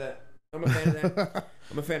a fan of that. I'm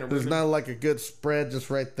a fan of There's not like a good spread just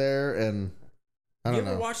right there, and I don't know.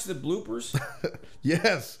 You ever watch the bloopers?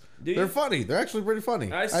 Yes. They're funny. They're actually pretty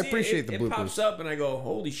funny. I appreciate the bloopers. It pops up and I go,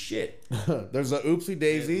 holy shit. There's a oopsie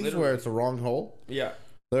daisies where it's a wrong hole. Yeah.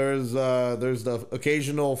 There's the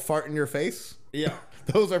occasional fart in your face. Yeah.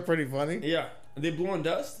 Those are pretty funny. Yeah. Are they blowing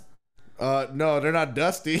dust? No, they're not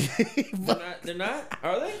dusty. They're not?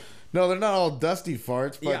 Are they? No, they're not all dusty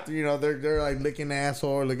farts, but you know they're like licking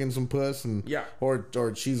asshole or licking some puss and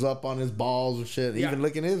or she's up on his balls or shit, even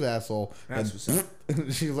licking his asshole. That's what's up.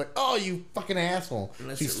 And she's like, "Oh, you fucking asshole!"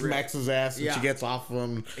 She smacks his ass and she gets off of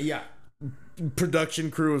him. Yeah. Production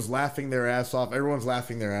crew is laughing their ass off. Everyone's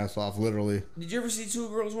laughing their ass off, literally. Did you ever see Two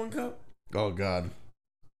Girls, One Cup? Oh God.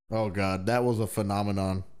 Oh God, that was a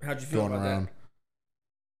phenomenon. How'd you feel going about around?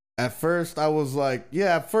 At first, I was like,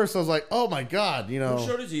 oh my God, you know. Who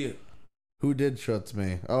showed it to you? Who did show it to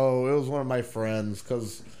me? Oh, it was one of my friends,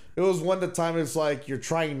 because it was one of the time it's like you're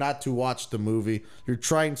trying not to watch the movie. You're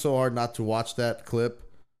trying so hard not to watch that clip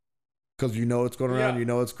because you know it's going around. Yeah. You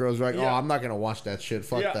know it's gross. You're like, Yeah. oh, I'm not going to watch that shit.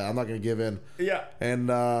 Fuck Yeah. that. I'm not going to give in. Yeah.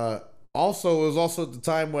 And also, it was also the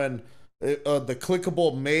time when the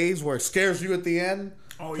clickable maze where it scares you at the end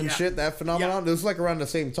and yeah. shit, that phenomenon. This was like around the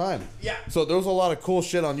same time. Yeah. So there was a lot of cool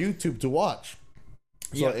shit on YouTube to watch.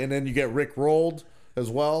 So, Yeah. And then you get Rick Rolled as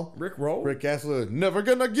well. Rick Roll? Rick Astley, never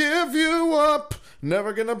gonna give you up,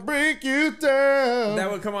 never gonna break you down. That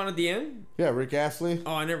would come on at the end? Yeah, Rick Astley.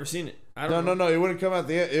 Oh, I never seen it. I don't know. No, it wouldn't come at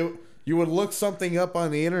the end. You would look something up on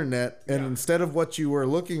the internet, and instead of what you were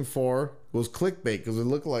looking for was clickbait, because it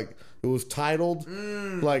looked like it was titled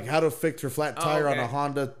like how to fix your flat tire on a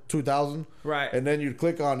Honda 2000. Right. And then you'd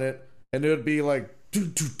click on it, and it would be like,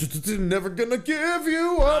 never gonna give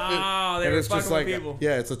you up. Oh, they and were it's just fucking like, with people.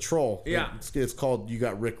 yeah, it's a troll. Yeah. It's called You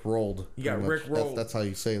Got Rick Rolled. You got pretty Rick much. Rolled. That's how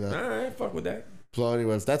you say that. All right, fuck with that. So,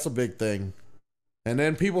 anyways, that's a big thing. And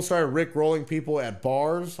then people started Rick rolling people at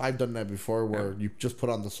bars. I've done that before, where you just put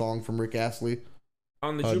on the song from Rick Astley.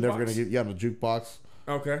 On the jukebox? Never gonna get on the jukebox.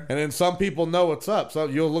 Okay. And then some people know what's up, so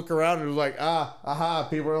you'll look around and it's like, aha.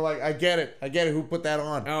 People are like, I get it. Who put that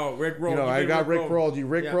on? Oh, Rick Roll. You know, I got Rick rolled. You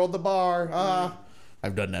Rick Yeah. rolled the bar.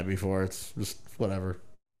 I've done that before. It's just whatever.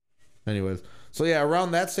 Anyways, so yeah,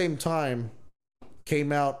 around that same time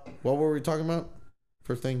came out. What were we talking about?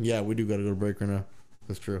 First thing, yeah, we do gotta go to break right now.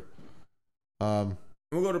 That's true.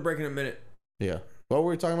 We'll go to break in a minute. Yeah. What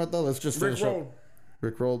were we talking about though? Let's just Rick finish up. Roll.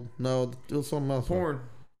 Rick rolled. No, it was something else. Porn.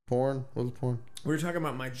 Porn. What was porn? We were talking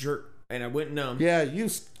about my jerk, and I went numb. Yeah, you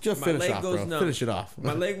just My finish leg off, goes bro. numb. Finish it off.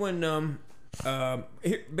 My leg went numb.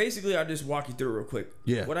 Basically, I'll just walk you through real quick.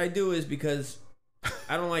 Yeah. What I do is, because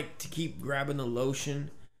I don't like to keep grabbing the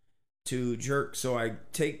lotion to jerk, so I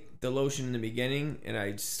take the lotion in the beginning and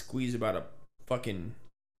I squeeze about a fucking.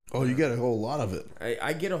 Oh, you get a whole lot of it.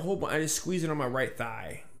 I get a whole bunch. I just squeeze it on my right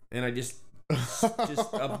thigh, and I just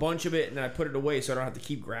a bunch of it, and I put it away so I don't have to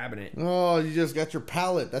keep grabbing it. Oh, you just got your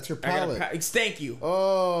palate. That's your I got palate. thank you.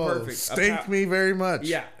 Oh, Perfect. Thank me very much.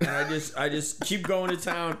 Yeah, and I just keep going to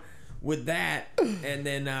town with that, and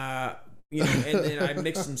then and then I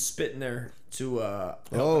mix some spit in there to help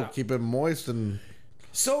it out. Keep it moist and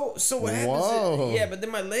So what happens? Whoa. But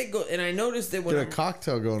then my leg goes, and I noticed that when get a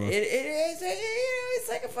cocktail going on. it is, it's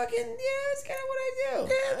like a fucking, it's kind of what I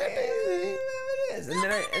do. It is.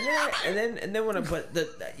 And then when I put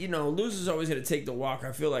loser's always gonna take the walk.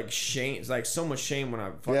 I feel like shame. It's like so much shame when I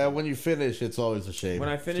fucking, Yeah, when you finish, it's always a shame. when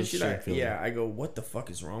I finish It's it, a shame feeling. I go, what the fuck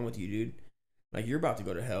is wrong with you, dude? Like, you're about to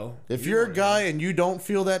go to hell. If you're a guy and you don't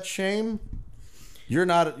feel that shame, you're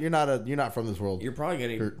not from this world. You're probably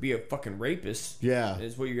gonna be a fucking rapist. Yeah.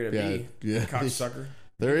 Is what you're gonna be. Yeah. Cocksucker.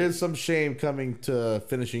 There is some shame coming to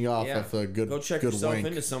finishing off after a good Go check good yourself wank.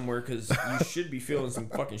 into somewhere, because you should be feeling some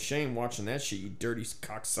fucking shame watching that shit, you dirty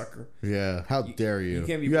cocksucker. Yeah, how dare you? You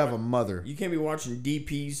can't be You have a mother. You can't be watching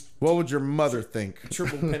DP's What would your mother think?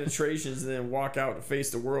 triple penetrations and then walk out and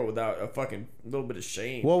face the world without a fucking little bit of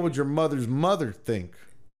shame. What would your mother's mother think?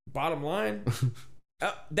 Bottom line,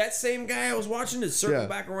 that same guy I was watching to circle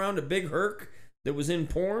back around to Big Herc that was in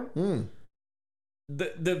porn.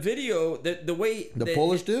 The video, the way The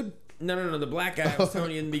Polish dude? No, the black guy I was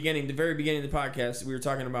telling you in the beginning, the very beginning of the podcast, we were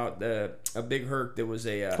talking about a Big Herc that was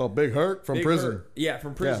a Big Herc from Big prison. Herc. Yeah,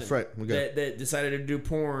 from prison. Yeah, that's right. Okay. That decided to do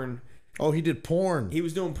porn. Oh, he did porn. He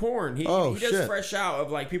was doing porn. He does shit. fresh out of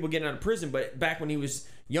like people getting out of prison, but back when he was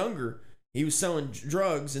younger, he was selling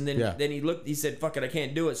drugs, and then he said, fuck it, I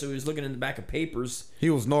can't do it. So he was looking in the back of papers. He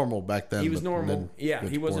was normal back then. He was normal. then Yeah, went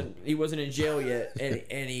he to wasn't porn. he wasn't in jail yet.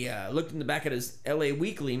 And he looked in the back of his LA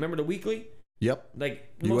Weekly. Remember the Weekly? Yep. Like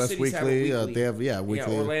US most cities have a Weekly, weekly. they have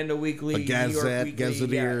weekly. Orlando Weekly, A Gazette, New York Weekly,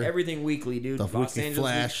 Gazetteer, everything weekly, dude. The Los Weekly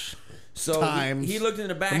Angeles Flash. So Times. he looked in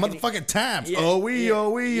the back. The and he- motherfucking Times. Yeah,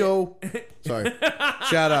 Oh. Sorry.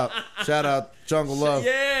 Shout out. Jungle Love.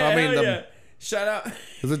 Shout out.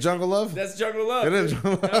 Is it Jungle Love? That's Jungle Love. It is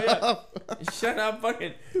Jungle Hell Love. Shout out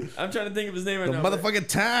fucking. I'm trying to think of his name right The now. motherfucking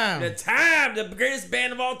Time. The Time, the greatest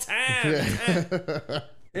band of all time.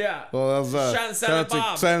 Yeah. Well, that was Shout out to Silent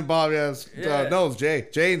Bob. Silent Bob, yes. Yeah. No, it's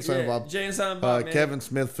Jay and Silent Bob. Jay and Silent Bob, man. Kevin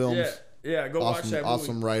Smith films. Yeah, go watch that movie.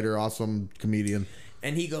 Awesome writer, awesome comedian.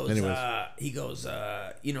 And he goes, Anyways.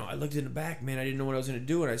 I looked in the back, man. I didn't know what I was going to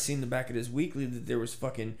do. And I seen the back of this weekly that there was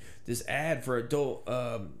fucking this ad for adult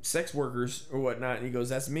sex workers or whatnot. And he goes,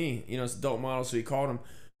 that's me. It's adult model. So he called him.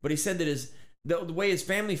 But he said that the way his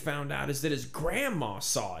family found out is that his grandma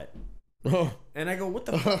saw it. Oh. And I go, what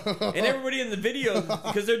the fuck? And everybody in the video,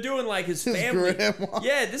 because they're doing like his family. grandma.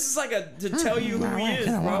 Yeah, this is like to tell you who he is,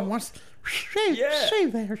 bro. Yeah. See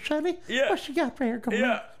there, Sonny. Yeah. What you got there going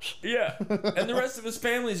on? Yeah. And the rest of his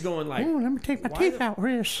family's going like, Oh, let me take my teeth out,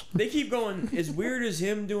 Riz. they keep going, as weird as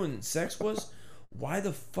him doing sex was, why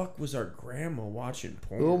the fuck was our grandma watching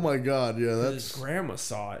porn? Oh my God, yeah, His that's. grandma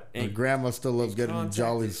saw it. My grandma still loves getting contacted-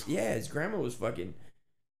 jollies. Yeah, his grandma was fucking.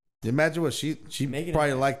 Imagine what she Making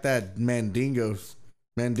probably it- like that Mandingo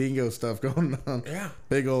stuff going on. Yeah.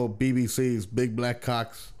 Big old BBCs, big black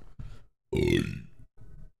cocks.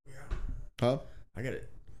 Huh? I got it.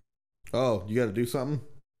 Oh, you got to do something?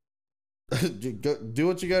 Do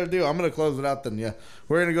what you got to do. I'm going to close it out then, yeah.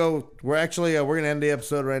 We're going to go, we're going to end the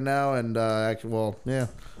episode right now. And we'll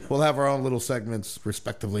have our own little segments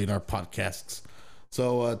respectively in our podcasts.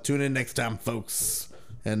 So tune in next time, folks.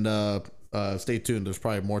 And stay tuned. There's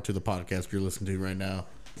probably more to the podcast you're listening to right now.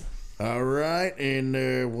 All right. And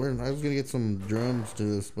I was going to get some drums to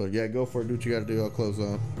this, but yeah, go for it. Do what you got to do. I'll close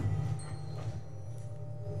on.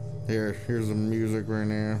 Here's some music right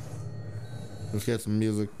now. Let's get some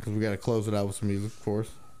music because we got to close it out with some music, of course.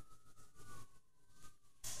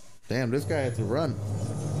 Damn, this guy had to run.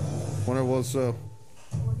 Wonder what's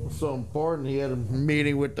so important. He had a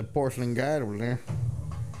meeting with the porcelain guy over there.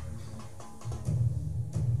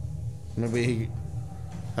 Maybe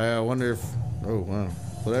I wonder if. Oh wow,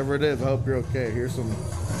 whatever it is, I hope you're okay. Here's some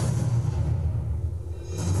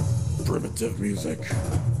primitive music.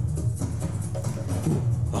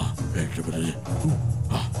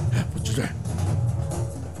 What you that?